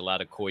 Definitely takes a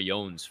lot of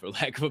coyones, for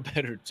lack of a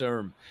better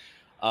term.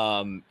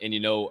 And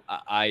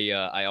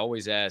I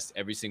always ask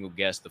every single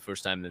guest the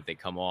first time that they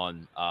come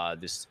on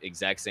this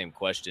exact same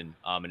question.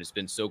 And it's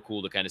been so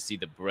cool to kind of see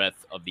the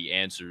breadth of the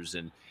answers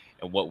and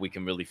what we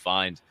can really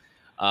find.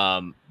 But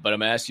I'm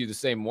gonna ask you the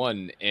same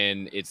one,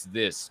 and it's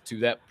this: to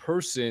that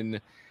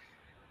person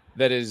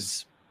that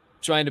is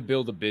trying to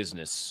build a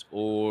business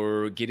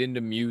or get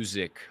into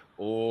music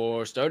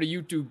or start a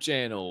YouTube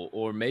channel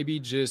or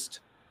maybe just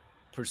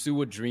pursue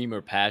a dream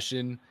or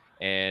passion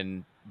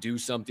and do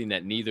something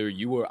that neither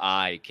you or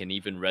I can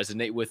even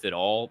resonate with at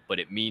all, but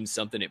it means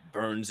something, it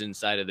burns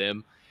inside of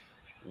them.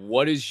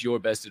 What is your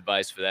best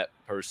advice for that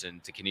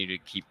person to continue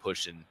to keep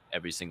pushing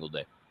every single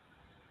day?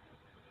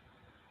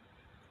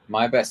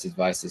 My best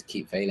advice is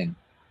keep failing.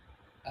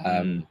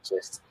 Mm,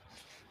 Just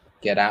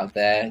get out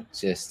there,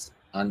 just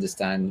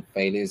understand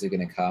failures are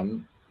going to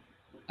come,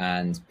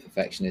 and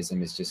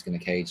perfectionism is just going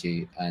to cage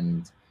you,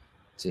 and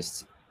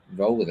just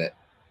roll with it.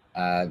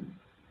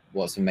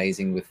 What's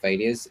amazing with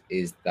failures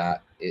is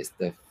that it's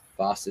the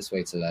fastest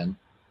way to learn.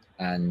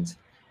 And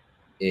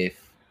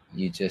if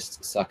you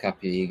just suck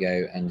up your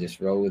ego and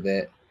just roll with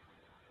it,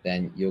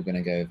 then you're going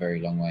to go a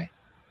very long way.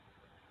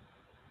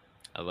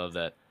 I love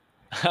that.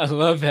 I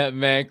love that,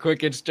 man.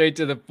 Quick and straight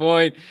to the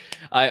point.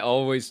 I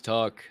always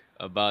talk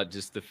about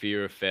just the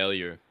fear of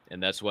failure.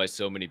 And that's why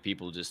so many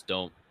people just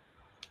don't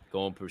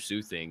go and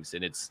pursue things.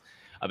 And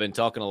I've been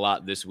talking a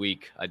lot this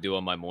week. I do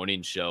on my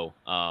morning show.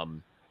 I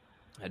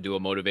do a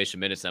motivation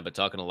minutes, and I've been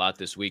talking a lot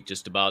this week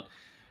just about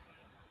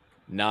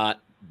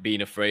not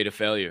being afraid of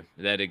failure,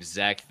 that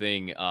exact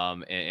thing.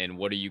 And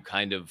what are you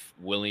kind of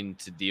willing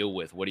to deal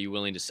with? What are you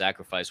willing to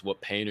sacrifice?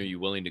 What pain are you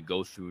willing to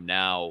go through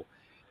now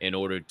in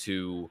order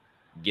to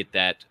get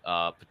that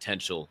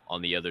potential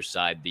on the other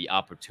side, the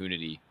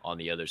opportunity on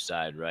the other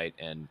side, right?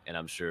 And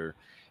I'm sure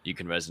you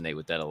can resonate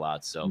with that a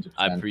lot. So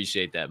I 100%.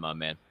 appreciate that, my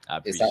man. I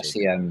It's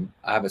appreciate actually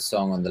I have a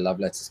song on the Love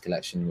Letters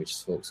collection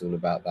which talks all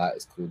about that.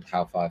 It's called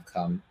How Far I've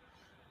Come,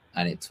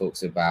 and it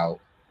talks about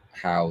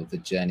how the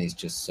journey is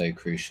just so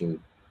crucial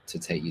to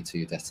take you to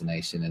your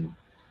destination,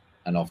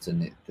 and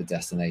often the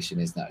destination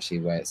isn't actually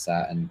where it's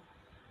at,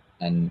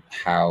 and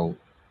how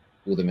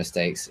all the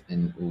mistakes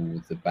and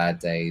all the bad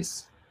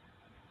days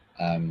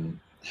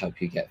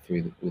help you get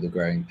through all the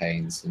growing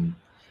pains, and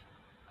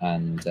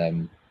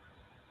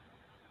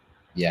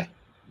yeah,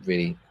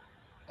 really,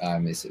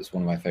 it's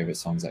one of my favorite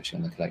songs actually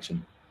on the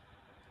collection.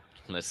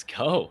 Let's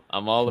go.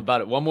 I'm all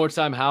about it. One more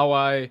time.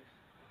 I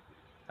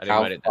didn't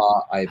How write it down.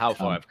 far I've How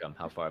far come. I've come.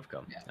 How far I've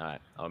come. Yeah. All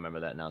right. I'll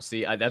remember that now.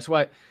 See, that's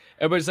why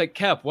everybody's like,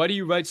 Cap, why do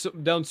you write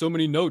down so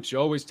many notes?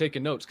 You're always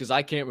taking notes. Because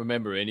I can't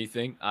remember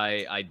anything.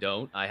 I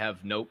don't. I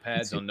have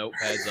notepads on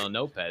notepads on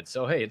notepads.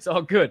 So, hey, it's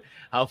all good.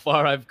 How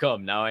far I've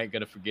come. Now I ain't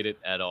going to forget it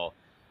at all.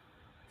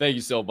 Thank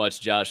you so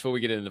much, Josh. Before we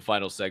get into the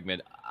final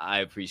segment, I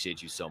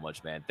appreciate you so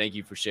much, man. Thank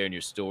you for sharing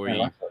your story.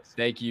 Yeah,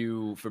 Thank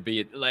you for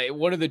being like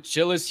one of the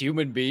chillest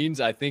human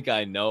beings I think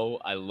I know.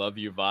 I love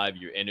your vibe,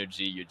 your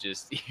energy.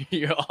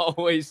 You're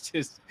always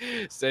just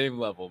same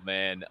level,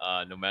 man.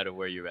 No matter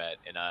where you're at,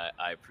 and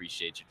I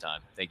appreciate your time.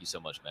 Thank you so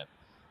much, man.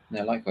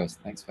 No, likewise.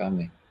 Thanks for having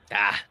me.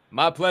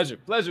 My pleasure.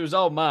 Pleasure is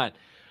all mine.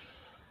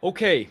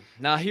 Okay,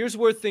 now here's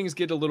where things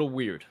get a little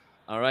weird.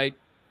 All right,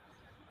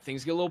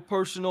 things get a little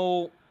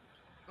personal.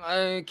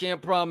 I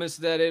can't promise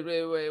that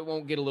it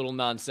won't get a little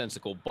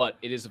nonsensical, but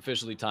it is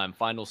officially time.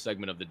 Final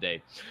segment of the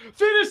day.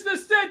 Finish the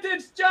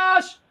sentence,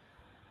 Josh!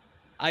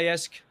 I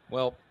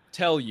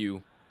tell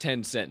you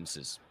 10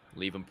 sentences.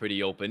 Leave them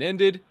pretty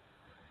open-ended,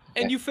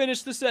 and you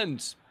finish the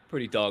sentence.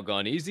 Pretty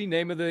doggone easy.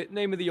 Name of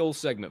the old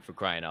segment, for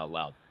crying out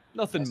loud.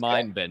 Nothing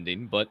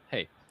mind-bending, but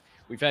hey,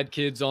 we've had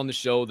kids on the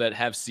show that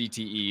have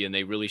CTE, and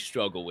they really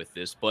struggle with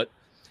this, but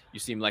you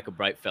seem like a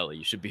bright fella.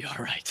 You should be all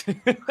right.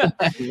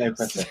 No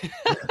pressure.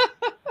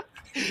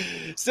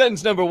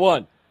 Sentence number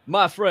 1.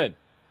 My friend,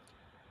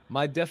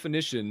 my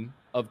definition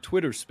of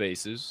Twitter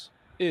Spaces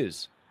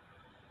is...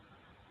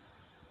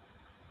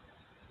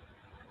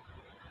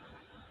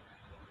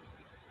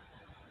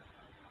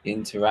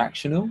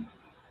 Interactional.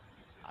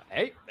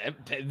 Hey,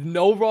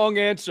 no wrong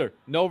answer.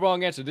 No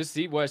wrong answer. This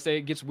is where I say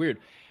it gets weird.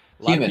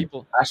 A lot Human. of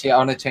people... Actually, I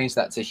want to change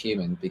that to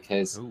human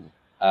because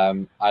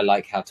I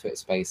like how Twitter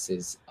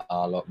Spaces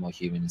are a lot more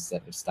human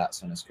instead of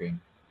stats on a screen.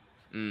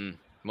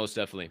 Most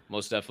definitely.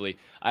 Most definitely.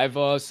 I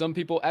have some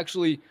people,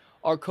 actually,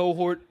 our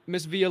cohort,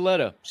 Miss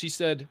Violetta, she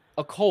said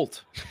a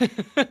cult.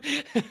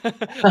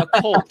 A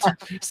cult.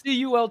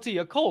 C-U-L-T,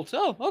 a cult.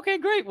 Oh, okay,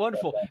 great.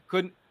 Wonderful.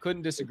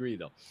 Couldn't disagree,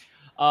 though.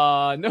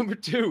 Number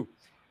 2,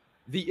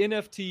 the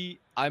NFT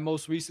I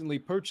most recently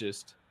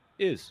purchased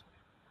is...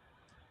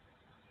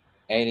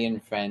 Alien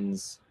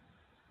Friends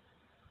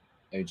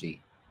OG.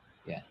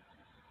 Yeah.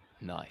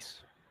 Nice.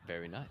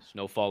 Very nice.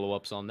 No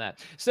follow-ups on that.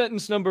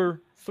 Sentence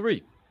number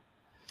 3.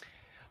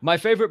 My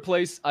favorite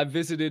place I've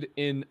visited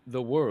in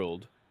the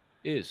world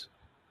is...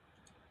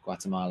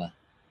 Guatemala.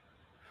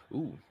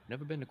 Ooh,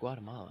 never been to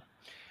Guatemala.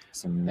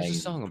 It's amazing. There's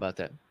a song about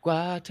that.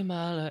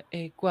 Guatemala,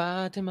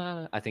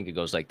 Guatemala. I think it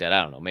goes like that.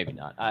 I don't know. Maybe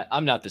not.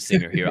 I'm not the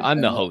singer here.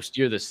 I'm the host.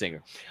 You're the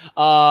singer.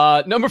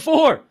 Number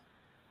 4.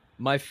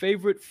 My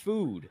favorite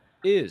food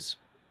is...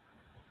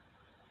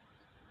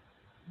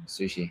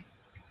 Sushi.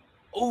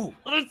 Oh,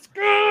 let's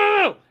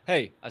go!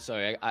 Hey,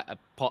 sorry. I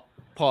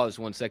pause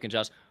 1 second,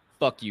 Josh.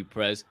 Fuck you,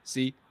 Prez.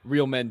 See,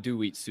 real men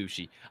do eat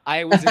sushi.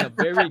 I was in a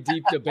very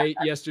deep debate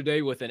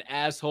yesterday with an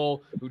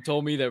asshole who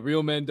told me that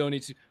real men don't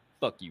eat sushi.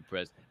 Fuck you,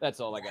 Prez. That's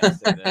all I got to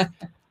say there.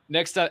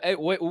 Next time, hey,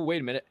 wait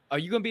a minute. Are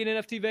you going to be in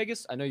NFT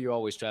Vegas? I know you're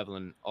always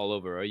traveling all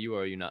over. Are you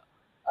or are you not?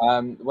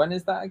 When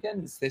is that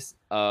again? It's this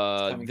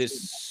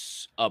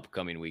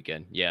upcoming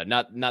weekend. Yeah,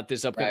 not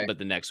this upcoming, but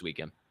the next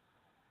weekend.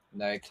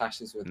 No, it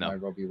clashes with my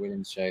Robbie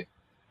Williams show.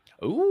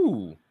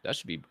 Ooh, that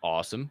should be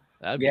awesome.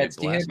 That'd be a blast.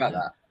 Did you hear about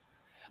that?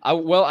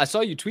 I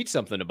saw you tweet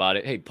something about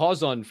it. Hey,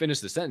 pause on,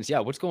 finish the sentence. Yeah,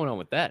 what's going on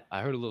with that?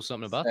 I heard a little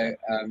something about that.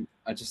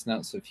 I just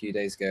announced a few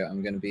days ago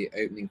I'm going to be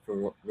opening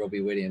for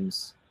Robbie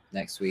Williams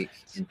next week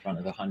in front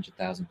of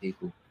 100,000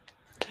 people.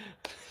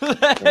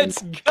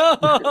 Let's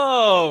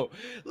go!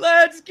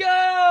 Let's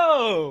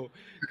go!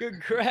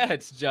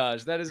 Congrats,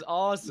 Josh. That is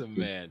awesome,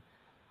 man.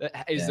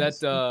 Is that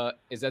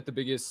the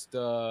biggest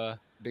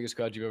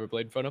crowd you've ever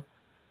played in front of?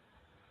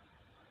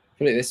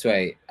 Put it this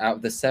way, out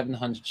of the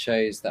 700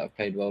 shows that I've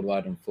played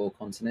worldwide on 4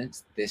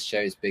 continents, this show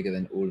is bigger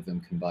than all of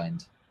them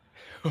combined.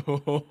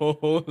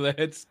 Oh,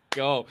 let's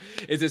go.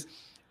 Is this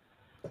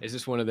Is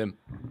this one of them?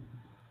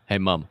 Hey,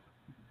 mama.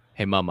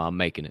 Hey, mama, I'm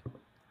making it.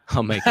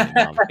 I'm making it,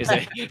 mama.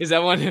 Is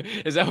that one?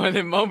 Is that one of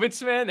the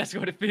moments, man? That's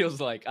what it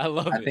feels like. I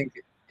love I it. think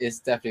it's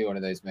definitely one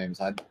of those moments.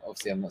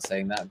 Obviously I'm not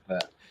saying that,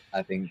 but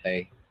I think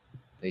they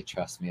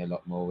trust me a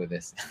lot more with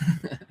this.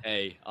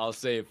 Hey, I'll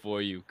say it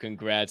for you.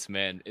 Congrats,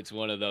 man. It's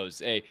one of those.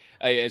 Hey,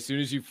 as soon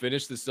as you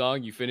finish the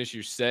song, you finish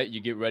your set,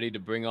 you get ready to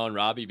bring on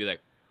Robbie, be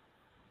like,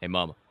 hey,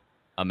 mama,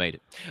 I made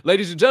it.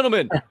 Ladies and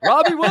gentlemen,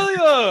 Robbie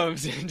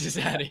Williams. Just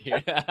out of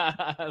here.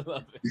 I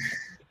love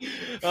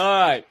it.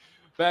 All right.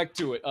 Back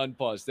to it.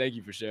 Unpaused. Thank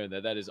you for sharing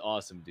that. That is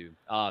awesome, dude.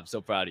 I'm so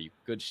proud of you.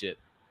 Good shit.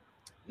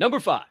 Number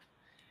 5.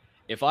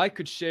 If I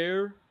could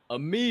share a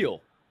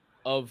meal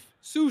of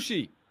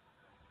sushi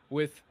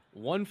with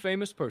one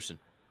famous person,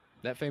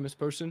 that famous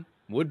person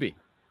would be.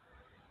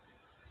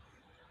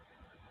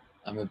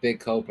 I'm a big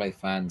Coldplay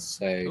fan,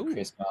 so Ooh.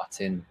 Chris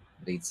Martin,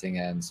 lead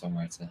singer and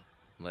songwriter.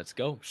 Let's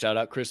go. Shout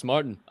out Chris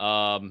Martin.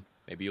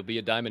 Maybe you'll be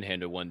a diamond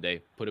hander one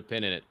day. Put a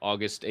pin in it.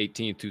 August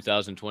 18th,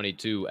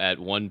 2022 at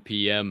 1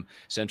 p.m.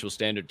 Central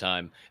Standard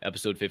Time,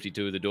 episode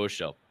 52 of The Door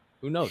Show.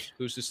 Who knows?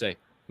 Who's to say?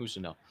 Who's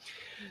to know?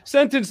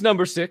 Sentence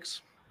number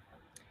 6.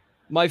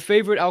 My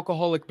favorite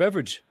alcoholic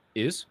beverage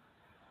is?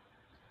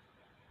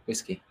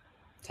 Whiskey.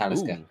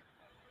 Talisker.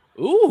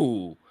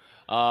 Ooh.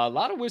 A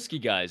lot of whiskey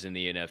guys in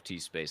the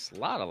NFT space. A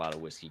lot of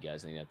whiskey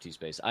guys in the NFT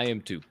space. I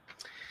am too.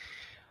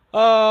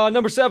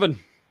 Number 7.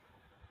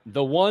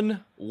 The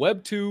one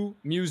Web2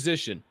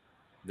 musician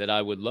that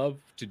I would love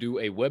to do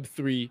a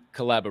Web3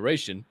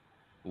 collaboration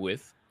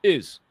with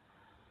is?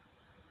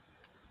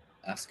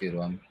 That's a good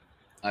one.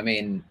 I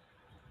mean,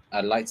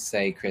 I'd like to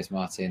say Chris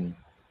Martin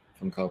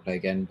from Coldplay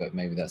again, but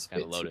maybe that's a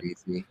Kinda bit loaded. too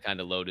easy. Kind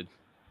of loaded.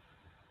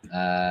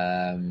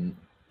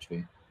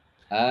 True.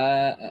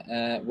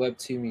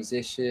 Web2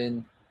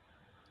 musician.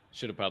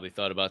 Should have probably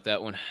thought about that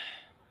one.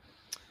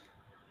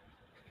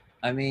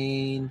 I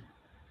mean,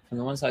 from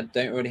the ones I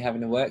don't really have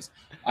in the works,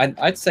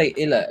 I'd say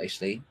Illa,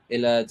 actually.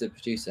 Illa, the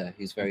producer,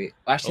 who's very...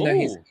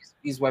 Actually, no,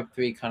 he's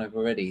Web3 kind of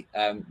already.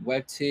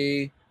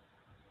 Web2,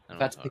 if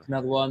I had to pick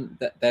another one,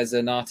 there's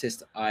an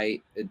artist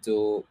I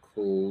adore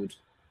called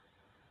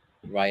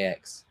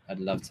Ryx. I'd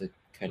love to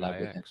collab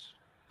with him.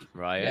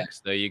 Ryx, Yeah.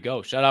 there you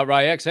go. Shout out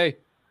Ryx. Hey,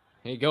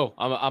 here you go.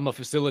 I'm a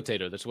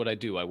facilitator. That's what I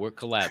do. I work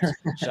collabs.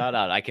 Shout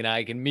out. I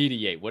can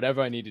mediate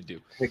whatever I need to do.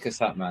 Pick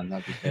us up, man.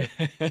 That'd be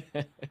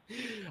great.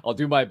 I'll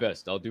do my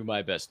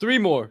best. 3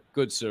 more,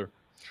 good sir.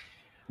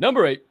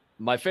 Number 8.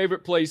 My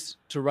favorite place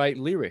to write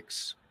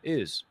lyrics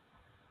is?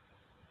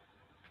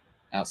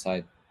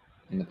 Outside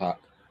in the park.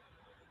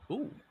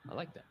 Ooh, I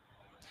like that.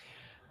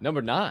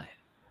 Number 9.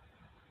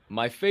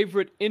 My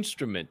favorite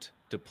instrument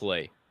to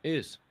play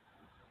is?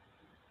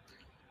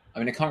 I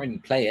mean, I can't really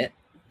play it,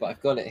 but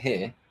I've got it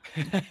here.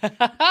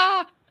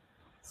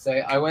 So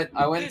I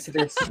went to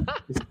this.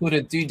 It's called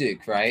a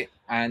duduk, right?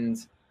 And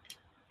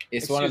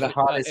it's one of the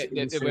hardest.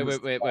 Wait.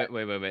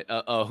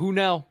 Who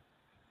now?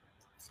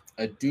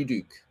 A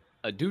duduk.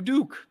 A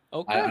duduk.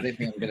 Okay. I don't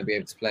think I'm going to be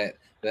able to play it,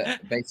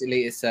 but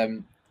basically, it's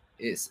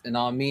an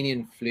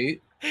Armenian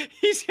flute.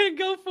 He's gonna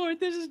go for it.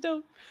 This is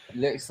dope. It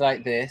looks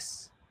like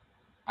this,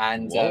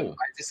 and I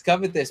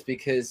discovered this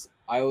because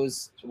I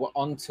was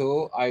on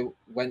tour. I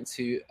went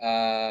to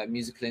a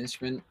musical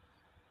instrument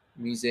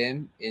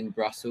museum in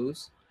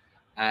Brussels,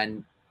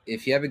 and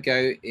if you ever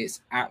go,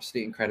 it's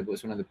absolutely incredible.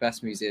 It's one of the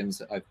best museums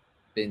that I've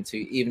been to.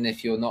 Even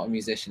if you're not a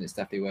musician, it's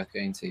definitely worth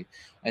going to. And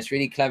it's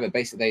really clever.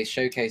 Basically, they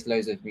showcase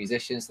loads of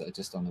musicians that are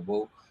just on the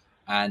wall,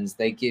 and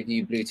they give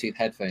you Bluetooth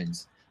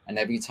headphones, and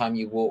every time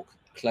you walk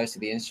close to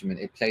the instrument,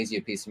 it plays you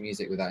a piece of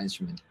music with that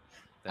instrument.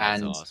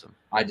 That's awesome.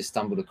 I just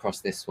stumbled across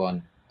this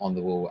one on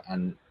the wall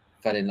and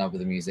fell in love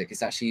with the music.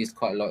 It's actually used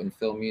quite a lot in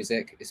film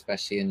music,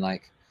 especially in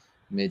like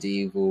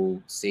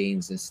medieval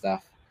scenes and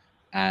stuff.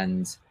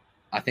 And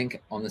I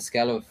think on the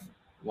scale of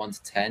 1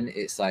 to 10,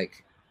 it's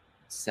like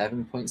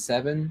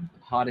 7.7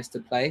 hardest to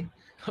play.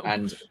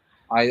 And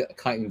I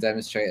can't even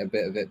demonstrate a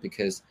bit of it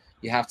because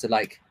you have to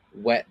like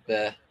wet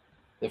the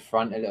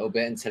front a little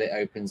bit until it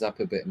opens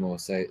up a bit more.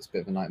 So it's a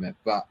bit of a nightmare,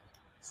 but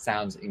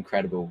sounds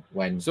incredible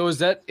when. So is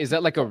that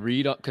like a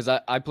reed? Because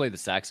I play the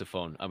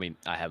saxophone. I mean,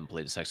 I haven't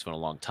played the saxophone in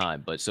a long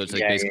time, but so it's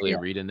like basically a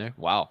reed in there.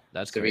 Wow,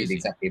 that's crazy.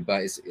 Exactly,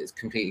 but it's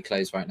completely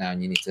closed right now,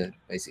 and you need to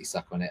basically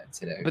suck on it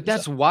until it opens. But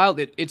that's wild.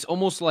 It's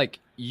almost like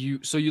you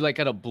like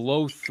gotta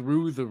blow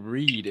through the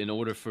reed in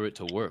order for it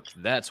to work.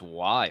 That's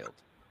wild.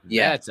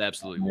 Yeah, that's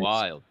absolutely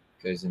wild.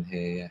 Goes in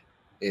here, yeah.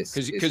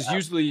 Because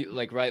usually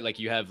like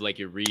you have like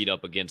your reed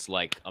up against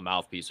like a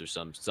mouthpiece or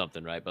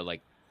something, right? But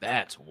like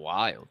that's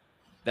wild.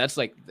 That's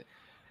like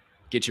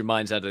get your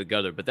minds out of the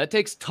gutter. But that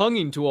takes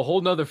tonguing to a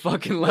whole nother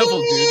fucking level,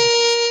 dude.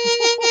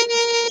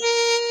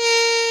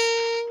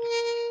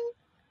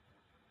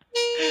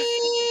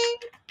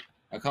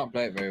 I can't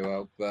play it very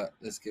well, but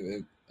let's give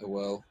it a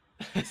whirl.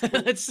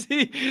 Let's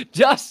see.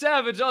 Josh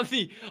Savage on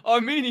the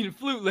Armenian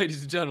flute,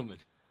 ladies and gentlemen.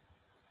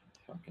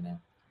 Fucking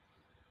hell.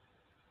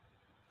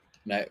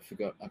 No,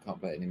 forgot. I can't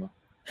play it anymore.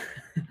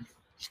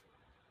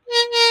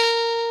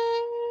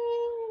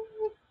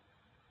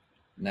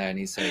 No, it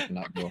needs to open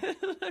up more.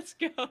 Let's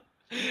go.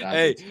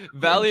 Hey,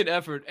 valiant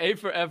effort. A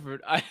for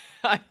effort.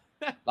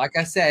 Like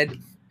I said,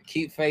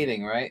 keep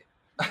failing, right?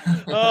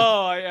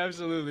 Oh, I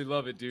absolutely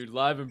love it, dude.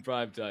 Live in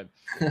prime time.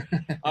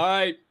 All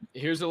right,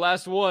 here's the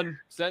last one.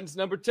 Sentence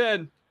number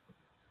 10.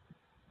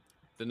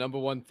 The number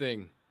one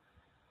thing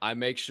I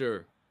make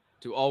sure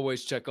to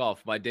always check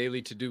off my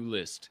daily to-do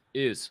list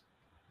is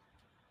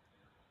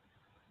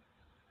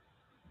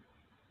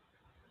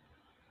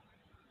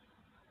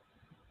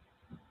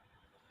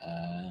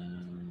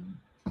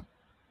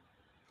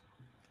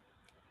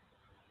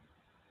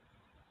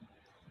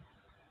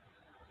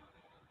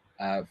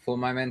for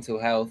my mental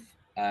health,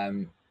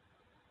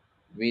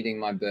 reading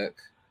my book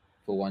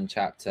for one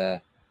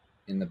chapter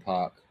in the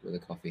park with a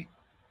coffee.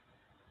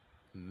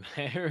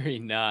 very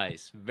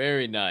nice.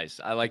 Very nice.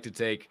 I like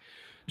to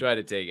try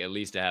to take at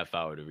least a half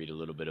hour to read a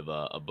little bit of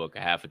a book,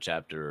 a half a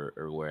chapter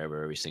or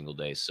wherever every single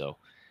day. So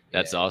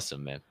that's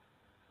awesome, man.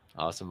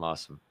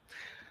 Awesome.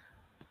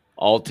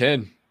 All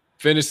 10.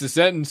 Finish the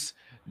sentence.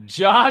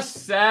 Josh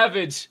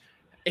Savage.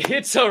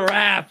 It's a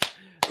wrap.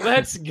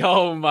 Let's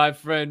go, my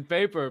friend.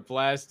 Paper or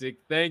plastic.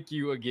 Thank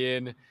you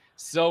again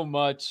so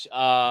much.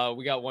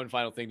 We got one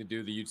final thing to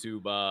do, the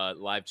YouTube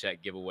live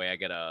chat giveaway. I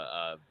got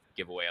a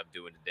giveaway I'm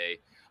doing today.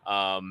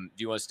 Do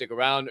you want to stick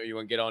around or you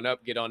want to get on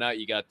up, get on out?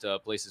 You got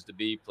places to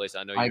be,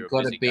 I know you're I got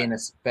a to busy be guy. in a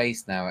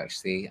space now,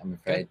 actually, I'm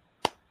afraid.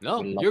 Okay.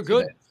 No, you're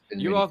good.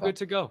 You're really all fun. good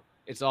to go.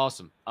 It's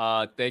awesome.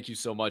 Thank you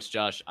so much,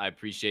 Josh. I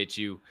appreciate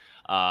you.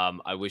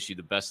 I wish you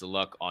the best of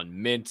luck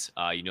on Mint.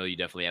 You know, you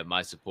definitely have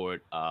my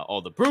support.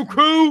 All the Brew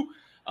Crew,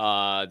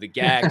 the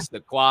Gags, the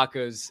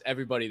Quackers,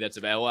 everybody that's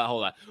available.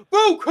 Hold on.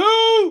 Brew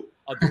Crew!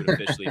 I'll do it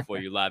officially for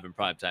you live in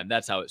prime time.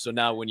 That's how it. So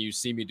now when you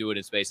see me do it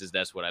in spaces,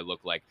 that's what I look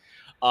like.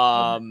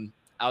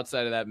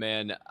 Outside of that,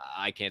 man,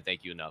 I can't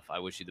thank you enough. I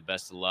wish you the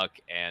best of luck,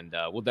 and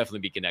we'll definitely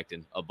be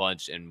connecting a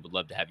bunch, and would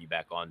love to have you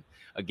back on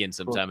again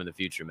sometime in the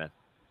future, man.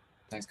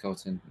 Thanks,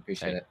 Colton.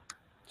 Appreciate it.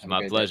 It's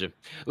my pleasure. Day.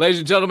 Ladies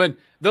and gentlemen,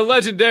 the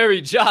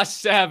legendary Josh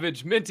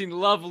Savage, minting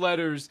love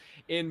letters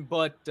in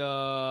but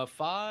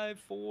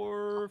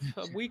 4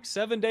 weeks,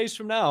 7 days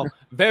from now.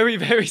 Very,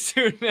 very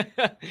soon.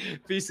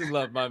 Peace and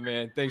love, my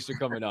man. Thanks for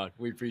coming on.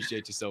 We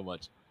appreciate you so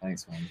much.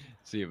 Thanks, man.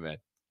 See you, man.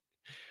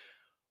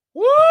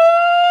 Woo!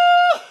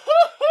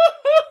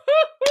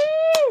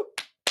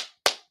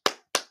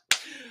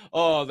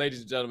 Oh,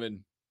 ladies and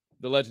gentlemen,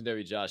 the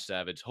legendary Josh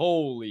Savage.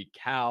 Holy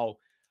cow.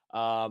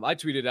 I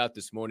tweeted out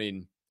this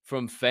morning,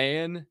 from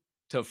fan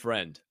to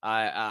friend.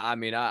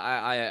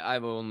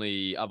 I've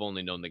only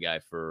known the guy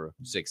for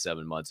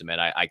 6-7 months, and man,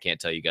 I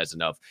can't tell you guys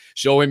enough.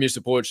 Show him your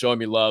support, show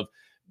him your love.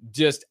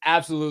 Just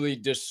absolutely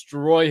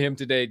destroy him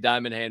today.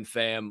 Diamond Hand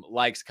fam,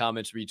 likes,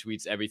 comments,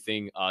 retweets,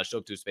 everything. Show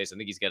up to a space. I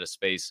think he's got a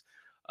space.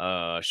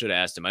 Should have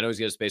asked him. I know he's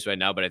got a space right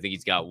now, but I think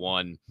he's got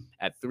one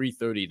at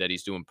 3:30 that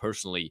he's doing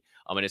personally.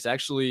 And it's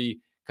actually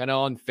kind of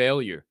on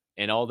failure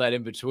and all that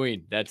in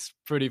between. That's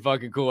pretty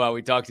fucking cool how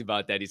we talked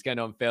about that. He's kind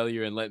of on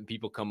failure and letting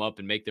people come up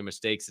and make their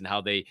mistakes and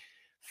how they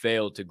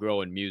failed to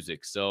grow in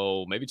music.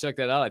 So maybe check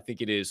that out. I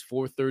think it is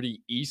 4:30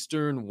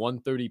 Eastern,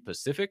 1:30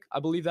 Pacific. I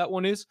believe that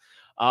one is.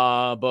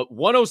 But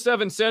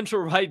 107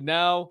 Central right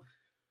now.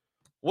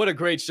 What a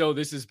great show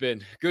this has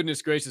been.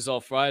 Goodness gracious,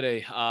 all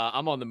Friday.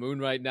 I'm on the moon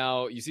right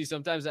now. You see,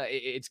 sometimes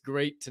it's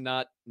great to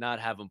not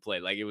have him play.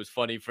 Like, it was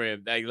funny for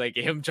him. Like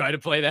him trying to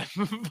play that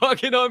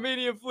fucking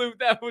Armenian flute.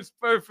 That was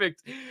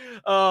perfect.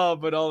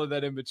 But all of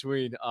that in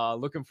between.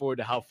 Looking forward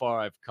to how far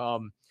I've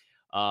come.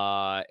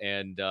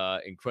 And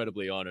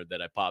incredibly honored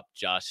that I popped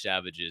Josh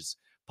Savage's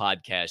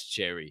podcast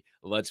cherry.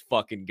 Let's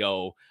fucking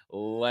go.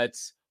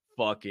 Let's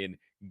fucking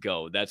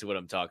go. That's what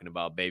I'm talking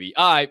about, baby.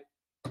 All right.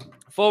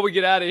 Before we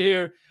get out of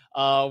here,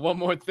 one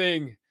more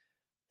thing.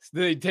 It's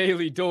the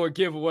daily door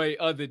giveaway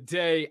of the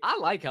day. I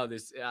like how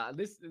this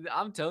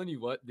I'm telling you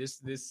what,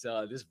 this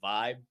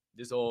vibe,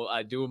 this whole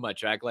doing my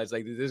track lights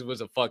like this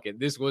was a vibe.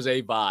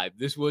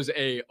 This was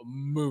a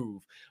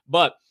move.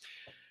 But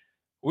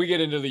we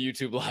get into the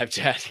YouTube live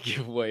chat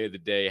giveaway of the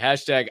day.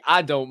 Hashtag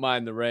I don't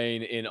mind the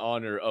rain in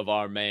honor of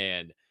our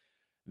man,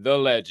 the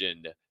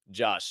legend,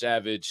 Josh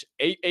Savage.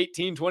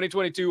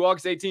 8/18/2022,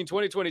 August 18,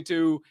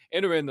 2022.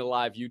 Enter in the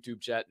live YouTube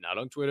chat, not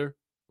on Twitter.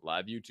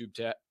 Live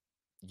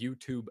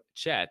YouTube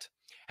chat.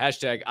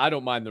 Hashtag I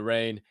don't mind the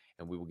rain,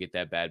 and we will get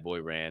that bad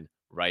boy ran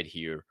right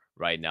here,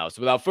 right now.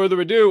 So without further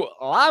ado,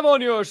 live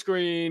on your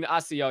screen, I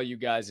see all you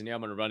guys, and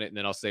I'm gonna run it, and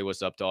then I'll say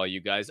what's up to all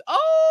you guys.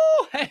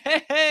 Oh,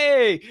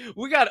 hey,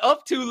 we got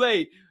up too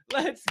late.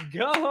 Let's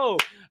go.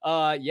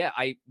 I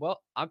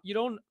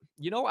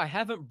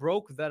haven't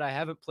broke that I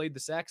haven't played the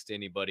sax to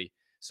anybody,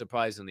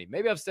 surprisingly.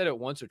 Maybe I've said it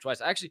once or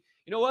twice. Actually,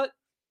 you know what?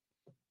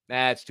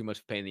 It's too much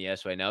of a pain in the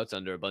ass right now. It's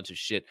under a bunch of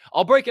shit.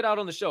 I'll break it out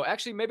on the show.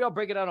 Actually, maybe I'll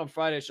break it out on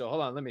Friday's show.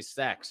 Hold on, let me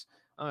sax.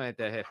 All right,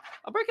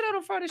 I'll break it out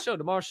on Friday's show,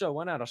 tomorrow's show.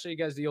 Why not? I'll show you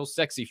guys the old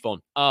sexy phone.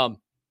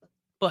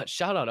 But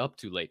shout out up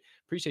too late.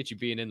 Appreciate you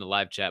being in the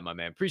live chat, my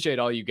man. Appreciate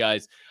all you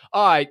guys.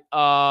 All right,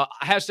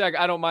 hashtag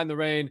I don't mind the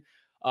rain.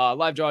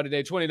 Live draw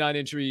today, 29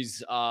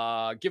 entries.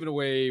 Giving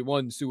away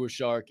one Sewer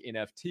Shark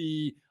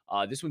NFT.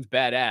 This one's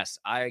badass.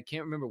 I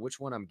can't remember which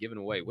one I'm giving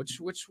away.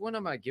 Which one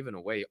am I giving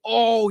away?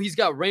 Oh, he's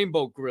got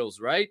rainbow grills,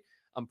 right?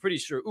 I'm pretty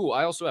sure. Ooh,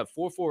 I also have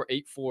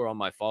 4484 on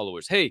my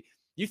followers. Hey,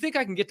 you think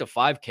I can get to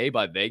 5K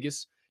by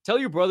Vegas? Tell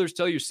your brothers,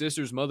 tell your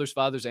sisters, mothers,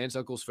 fathers, aunts,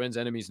 uncles, friends,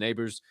 enemies,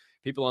 neighbors,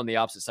 people on the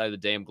opposite side of the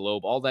damn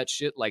globe, all that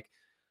shit. Like,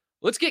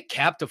 let's get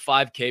capped to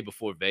 5K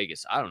before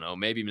Vegas. I don't know.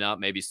 Maybe not.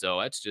 Maybe so.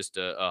 That's just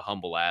a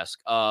humble ask.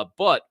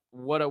 But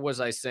what was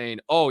I saying?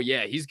 Oh,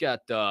 yeah. He's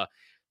got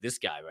this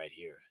guy right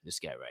here. This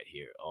guy right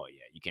here. Oh,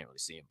 yeah. You can't really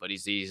see him, but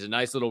he's a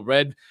nice little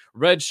red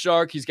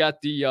shark. He's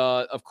got the,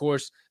 of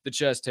course, the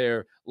chest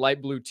hair,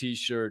 light blue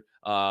t-shirt.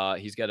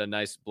 He's got a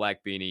nice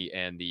black beanie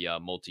and the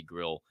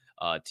multi-grill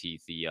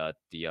teeth,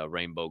 the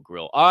rainbow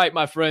grill. All right,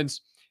 my friends.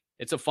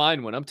 It's a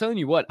fine one. I'm telling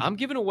you what, I'm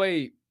giving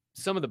away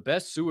some of the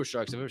best sewer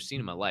sharks I've ever seen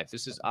in my life.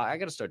 I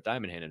got to start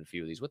diamond handing a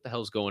few of these. What the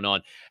hell's going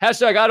on?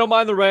 Hashtag I don't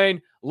mind the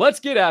rain. Let's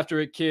get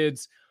after it,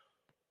 kids.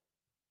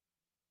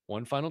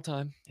 One final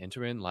time,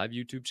 enter in live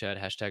YouTube chat.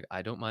 Hashtag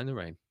I don't mind the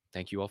rain.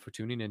 Thank you all for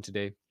tuning in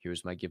today.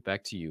 Here's my gift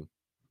back to you.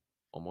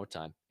 One more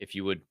time. If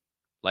you would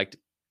like to,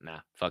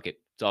 fuck it.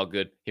 It's all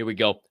good. Here we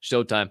go.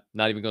 Showtime.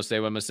 Not even going to say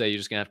what I'm going to say. You're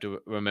just going to have to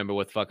remember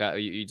what the fuck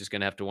you're just going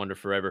to have to wonder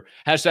forever.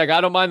 Hashtag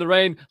I don't mind the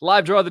rain.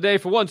 Live draw of the day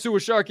for one sewer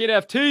shark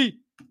NFT.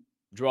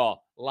 Draw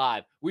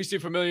live. We see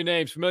familiar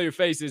names, familiar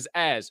faces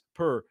as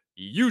per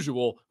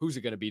usual. Who's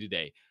it going to be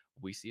today?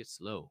 We see it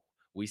slow.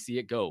 We see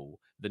it go.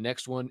 The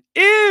next one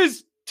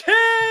is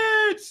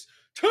Tits!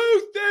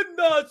 Tooth in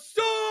the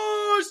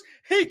source!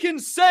 He can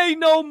say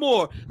no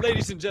more.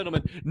 Ladies and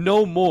gentlemen,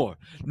 no more.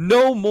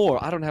 No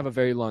more. I don't have a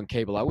very long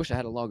cable. I wish I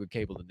had a longer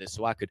cable than this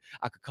so I could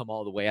come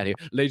all the way out here.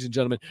 Ladies and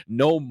gentlemen,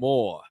 no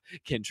more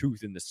can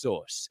Truth in the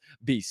Source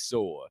be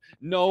sore.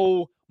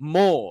 No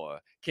more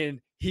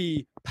can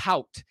he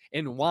pout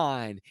and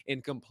whine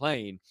and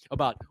complain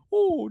about,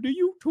 oh, the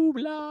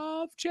YouTube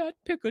live chat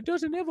picker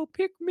doesn't ever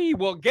pick me.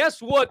 Well,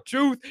 guess what,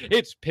 Truth?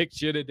 It's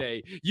picked you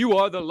today. You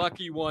are the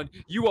lucky one.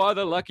 You are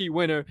the lucky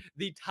winner.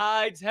 The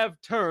tides have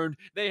turned.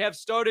 They have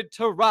started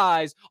to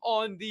rise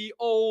on the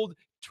old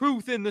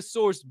Truth in the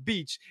Source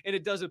beach, and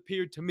it does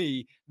appear to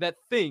me that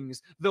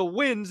the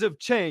winds of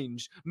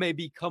change may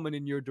be coming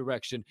in your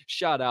direction.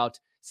 Shout out,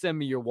 send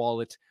me your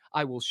wallet.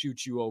 I will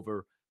shoot you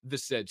over the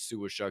said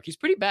sewer shark. He's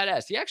pretty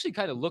badass. He actually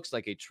kind of looks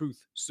like a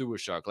truth sewer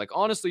shark. Like,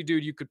 honestly,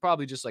 dude, you could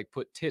probably just like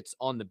put tits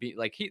on the beat.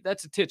 Like,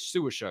 that's a tits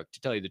sewer shark,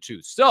 to tell you the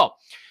truth. So,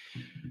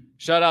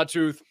 shout out,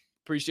 Truth.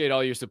 Appreciate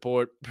all your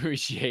support.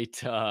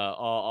 Appreciate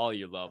all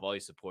your love, all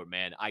your support,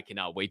 man. I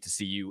cannot wait to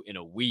see you in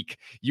a week.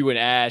 You and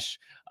Ash.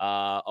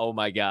 Oh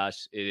my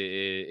gosh,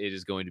 it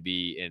is going to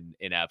be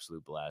an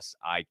absolute blast.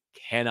 I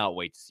cannot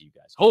wait to see you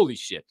guys. Holy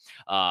shit.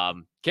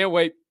 Can't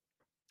wait.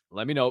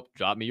 Let me know.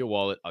 Drop me your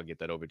wallet. I'll get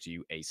that over to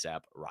you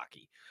ASAP,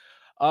 Rocky.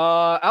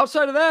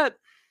 Outside of that,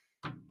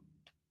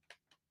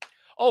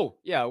 oh,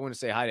 yeah, I want to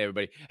say hi to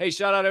everybody. Hey,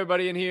 shout out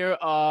everybody in here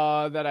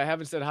that I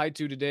haven't said hi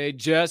to today.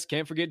 Jess,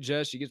 can't forget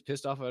Jess. She gets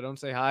pissed off if I don't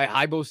say hi.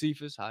 Hi,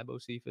 Bocephus. Hi,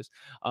 Bocephus.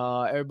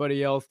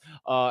 Everybody else,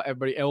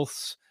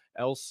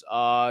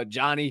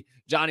 Johnny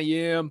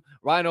M,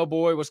 Rhino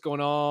Boy, what's going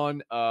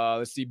on?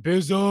 Let's see,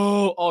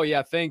 Bizzle. Oh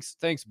yeah, thanks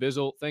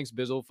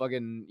Bizzle.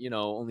 Fucking,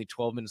 only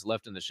 12 minutes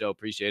left in the show.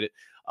 Appreciate it.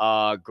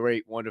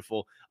 Great,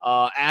 wonderful.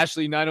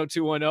 Ashley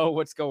 90210,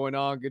 what's going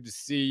on? Good to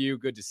see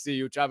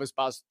you. Travis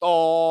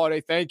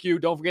Pastore, thank you.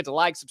 Don't forget to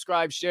like,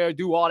 subscribe, share,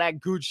 do all that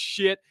good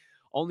shit.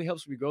 Only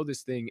helps me grow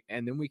this thing,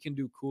 and then we can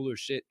do cooler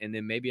shit, and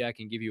then maybe I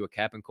can give you a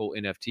Cap and Cole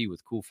NFT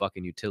with cool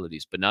fucking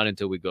utilities, but not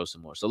until we go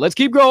some more. So let's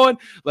keep growing.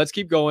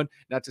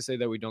 Not to say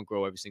that we don't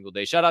grow every single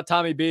day. Shout out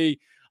Tommy B,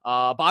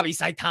 Bobby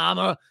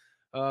Saitama.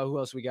 Who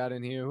else we got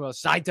in here? Who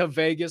else? Saita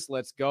Vegas.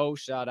 Let's go.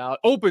 Shout out.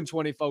 Open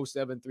 24/7,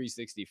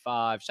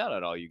 365. Shout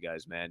out all you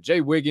guys, man.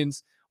 Jay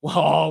Wiggins.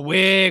 Whoa,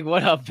 Wig.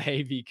 What up,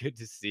 baby? Good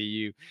to see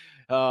you.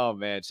 Oh,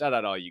 man. Shout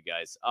out all you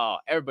guys. Oh,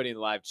 everybody in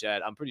the live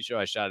chat. I'm pretty sure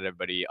I shouted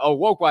everybody. Oh,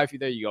 Woke Wifey.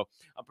 There you go.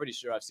 I'm pretty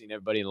sure I've seen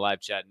everybody in the live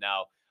chat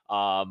now.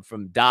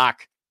 From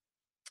Doc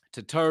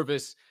to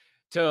Tervis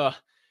to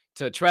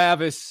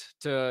Travis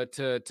to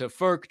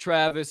Ferk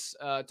Travis,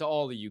 to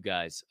all of you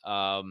guys.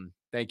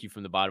 Thank you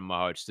from the bottom of my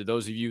heart. To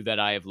those of you that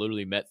I have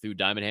literally met through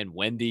Diamond Hand,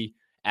 Wendy,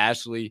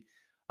 Ashley,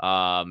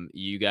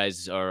 you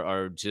guys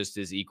are just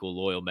as equal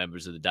loyal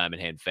members of the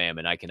Diamond Hand fam,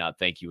 and I cannot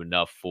thank you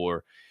enough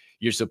for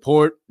your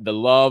support, the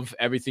love,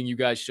 everything you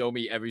guys show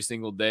me every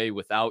single day.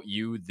 Without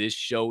you, this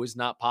show is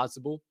not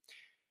possible.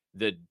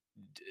 The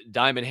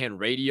Diamond Hand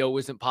Radio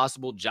isn't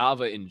possible.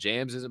 Java and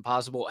Jams isn't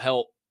possible.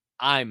 Hell,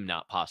 I'm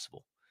not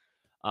possible.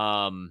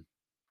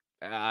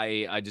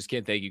 I just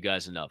can't thank you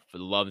guys enough for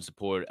the love and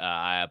support.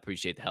 I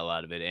appreciate the hell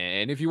out of it.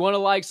 And if you want to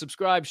like,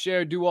 subscribe,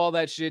 share, do all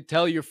that shit,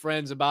 tell your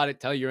friends about it,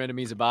 tell your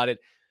enemies about it.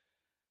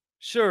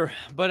 Sure,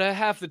 but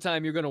half the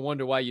time you're going to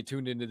wonder why you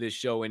tuned into this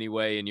show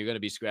anyway, and you're going to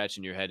be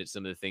scratching your head at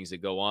some of the things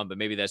that go on, but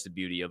maybe that's the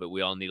beauty of it.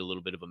 We all need a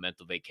little bit of a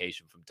mental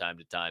vacation from time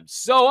to time.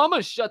 So I'm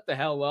going to shut the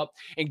hell up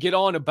and get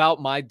on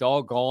about my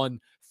doggone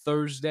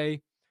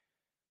Thursday.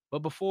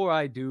 But before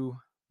I do,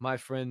 my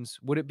friends,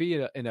 would it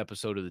be an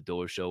episode of The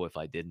Door Show if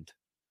I didn't?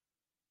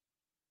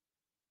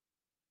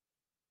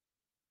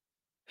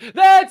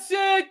 That's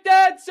it.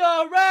 That's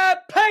a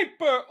wrap.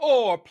 Paper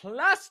or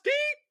plastic?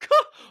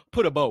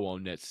 Put a bow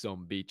on that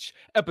some beach.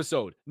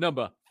 Episode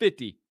number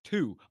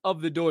 52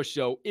 of The Door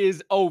Show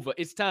is over.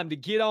 It's time to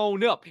get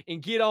on up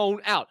and get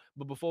on out.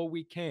 But before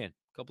we can,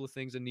 a couple of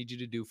things I need you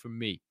to do for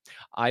me.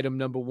 Item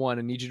number one,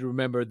 I need you to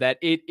remember that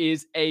it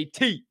is a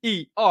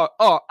TERRIFIC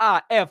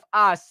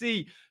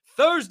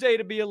Thursday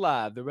to be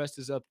alive. The rest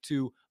is up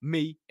to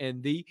me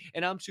and thee.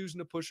 And I'm choosing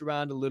to push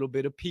around a little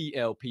bit of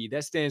PLP.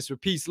 That stands for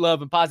peace,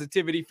 love, and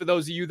positivity for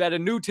those of you that are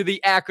new to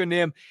the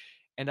acronym.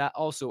 And I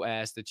also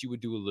ask that you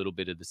would do a little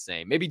bit of the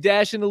same. Maybe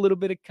dash in a little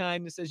bit of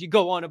kindness as you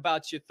go on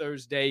about your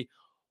Thursday.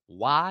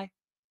 Why?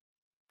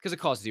 Because it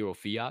costs 0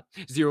 fiat,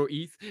 0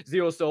 ETH,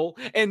 0 soul,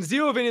 and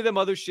 0 of any of them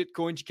other shit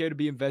coins you care to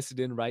be invested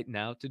in right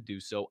now to do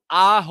so.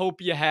 I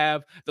hope you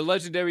have. The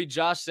legendary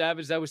Josh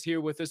Savage that was here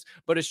with us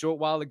but a short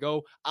while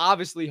ago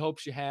obviously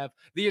hopes you have.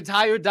 The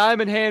entire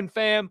Diamond Hand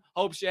fam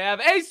hopes you have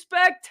a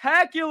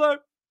spectacular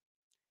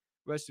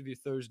rest of your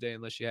Thursday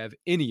unless you have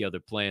any other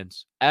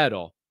plans at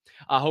all.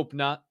 I hope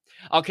not.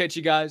 I'll catch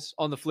you guys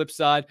on the flip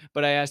side,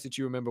 but I ask that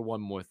you remember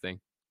one more thing.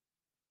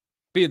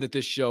 Being that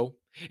this show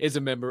is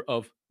a member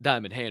of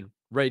Diamond Hand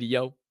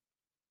Radio,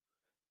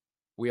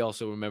 we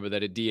also remember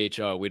that at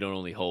DHR, we don't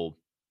only hold,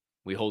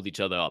 we hold each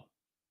other up.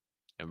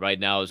 And right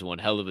now is one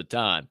hell of a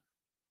time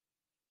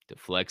to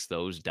flex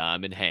those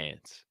diamond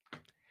hands.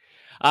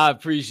 I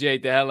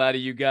appreciate the hell out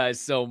of you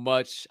guys so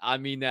much. I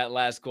mean that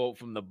last quote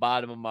from the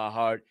bottom of my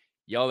heart.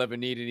 Y'all ever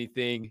need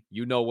anything,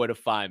 you know where to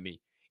find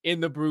me. In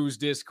the Brews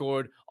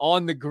Discord,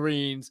 on the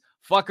greens,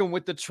 fucking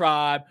with the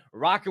tribe,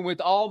 rocking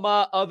with all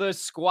my other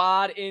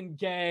squad and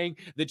gang,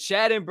 the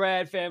Chad and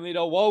Brad family,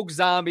 the woke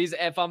zombies.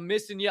 If I'm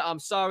missing you, I'm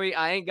sorry.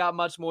 I ain't got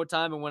much more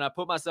time. And when I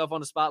put myself on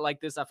the spot like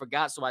this, I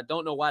forgot. So I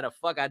don't know why the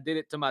fuck I did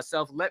it to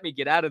myself. Let me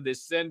get out of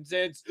this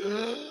sentence.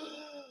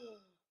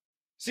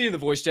 See you in the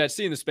voice chat,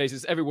 see you in the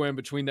spaces, everywhere in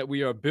between that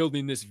we are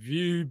building this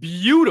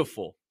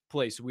beautiful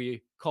place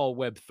we call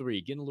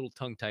Web3. Getting a little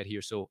tongue-tied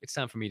here, so it's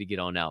time for me to get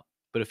on out.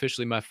 But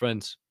officially, my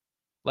friends,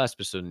 last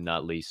but certainly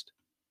not least,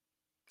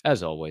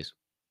 as always,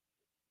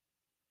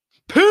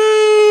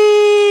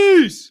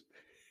 peace!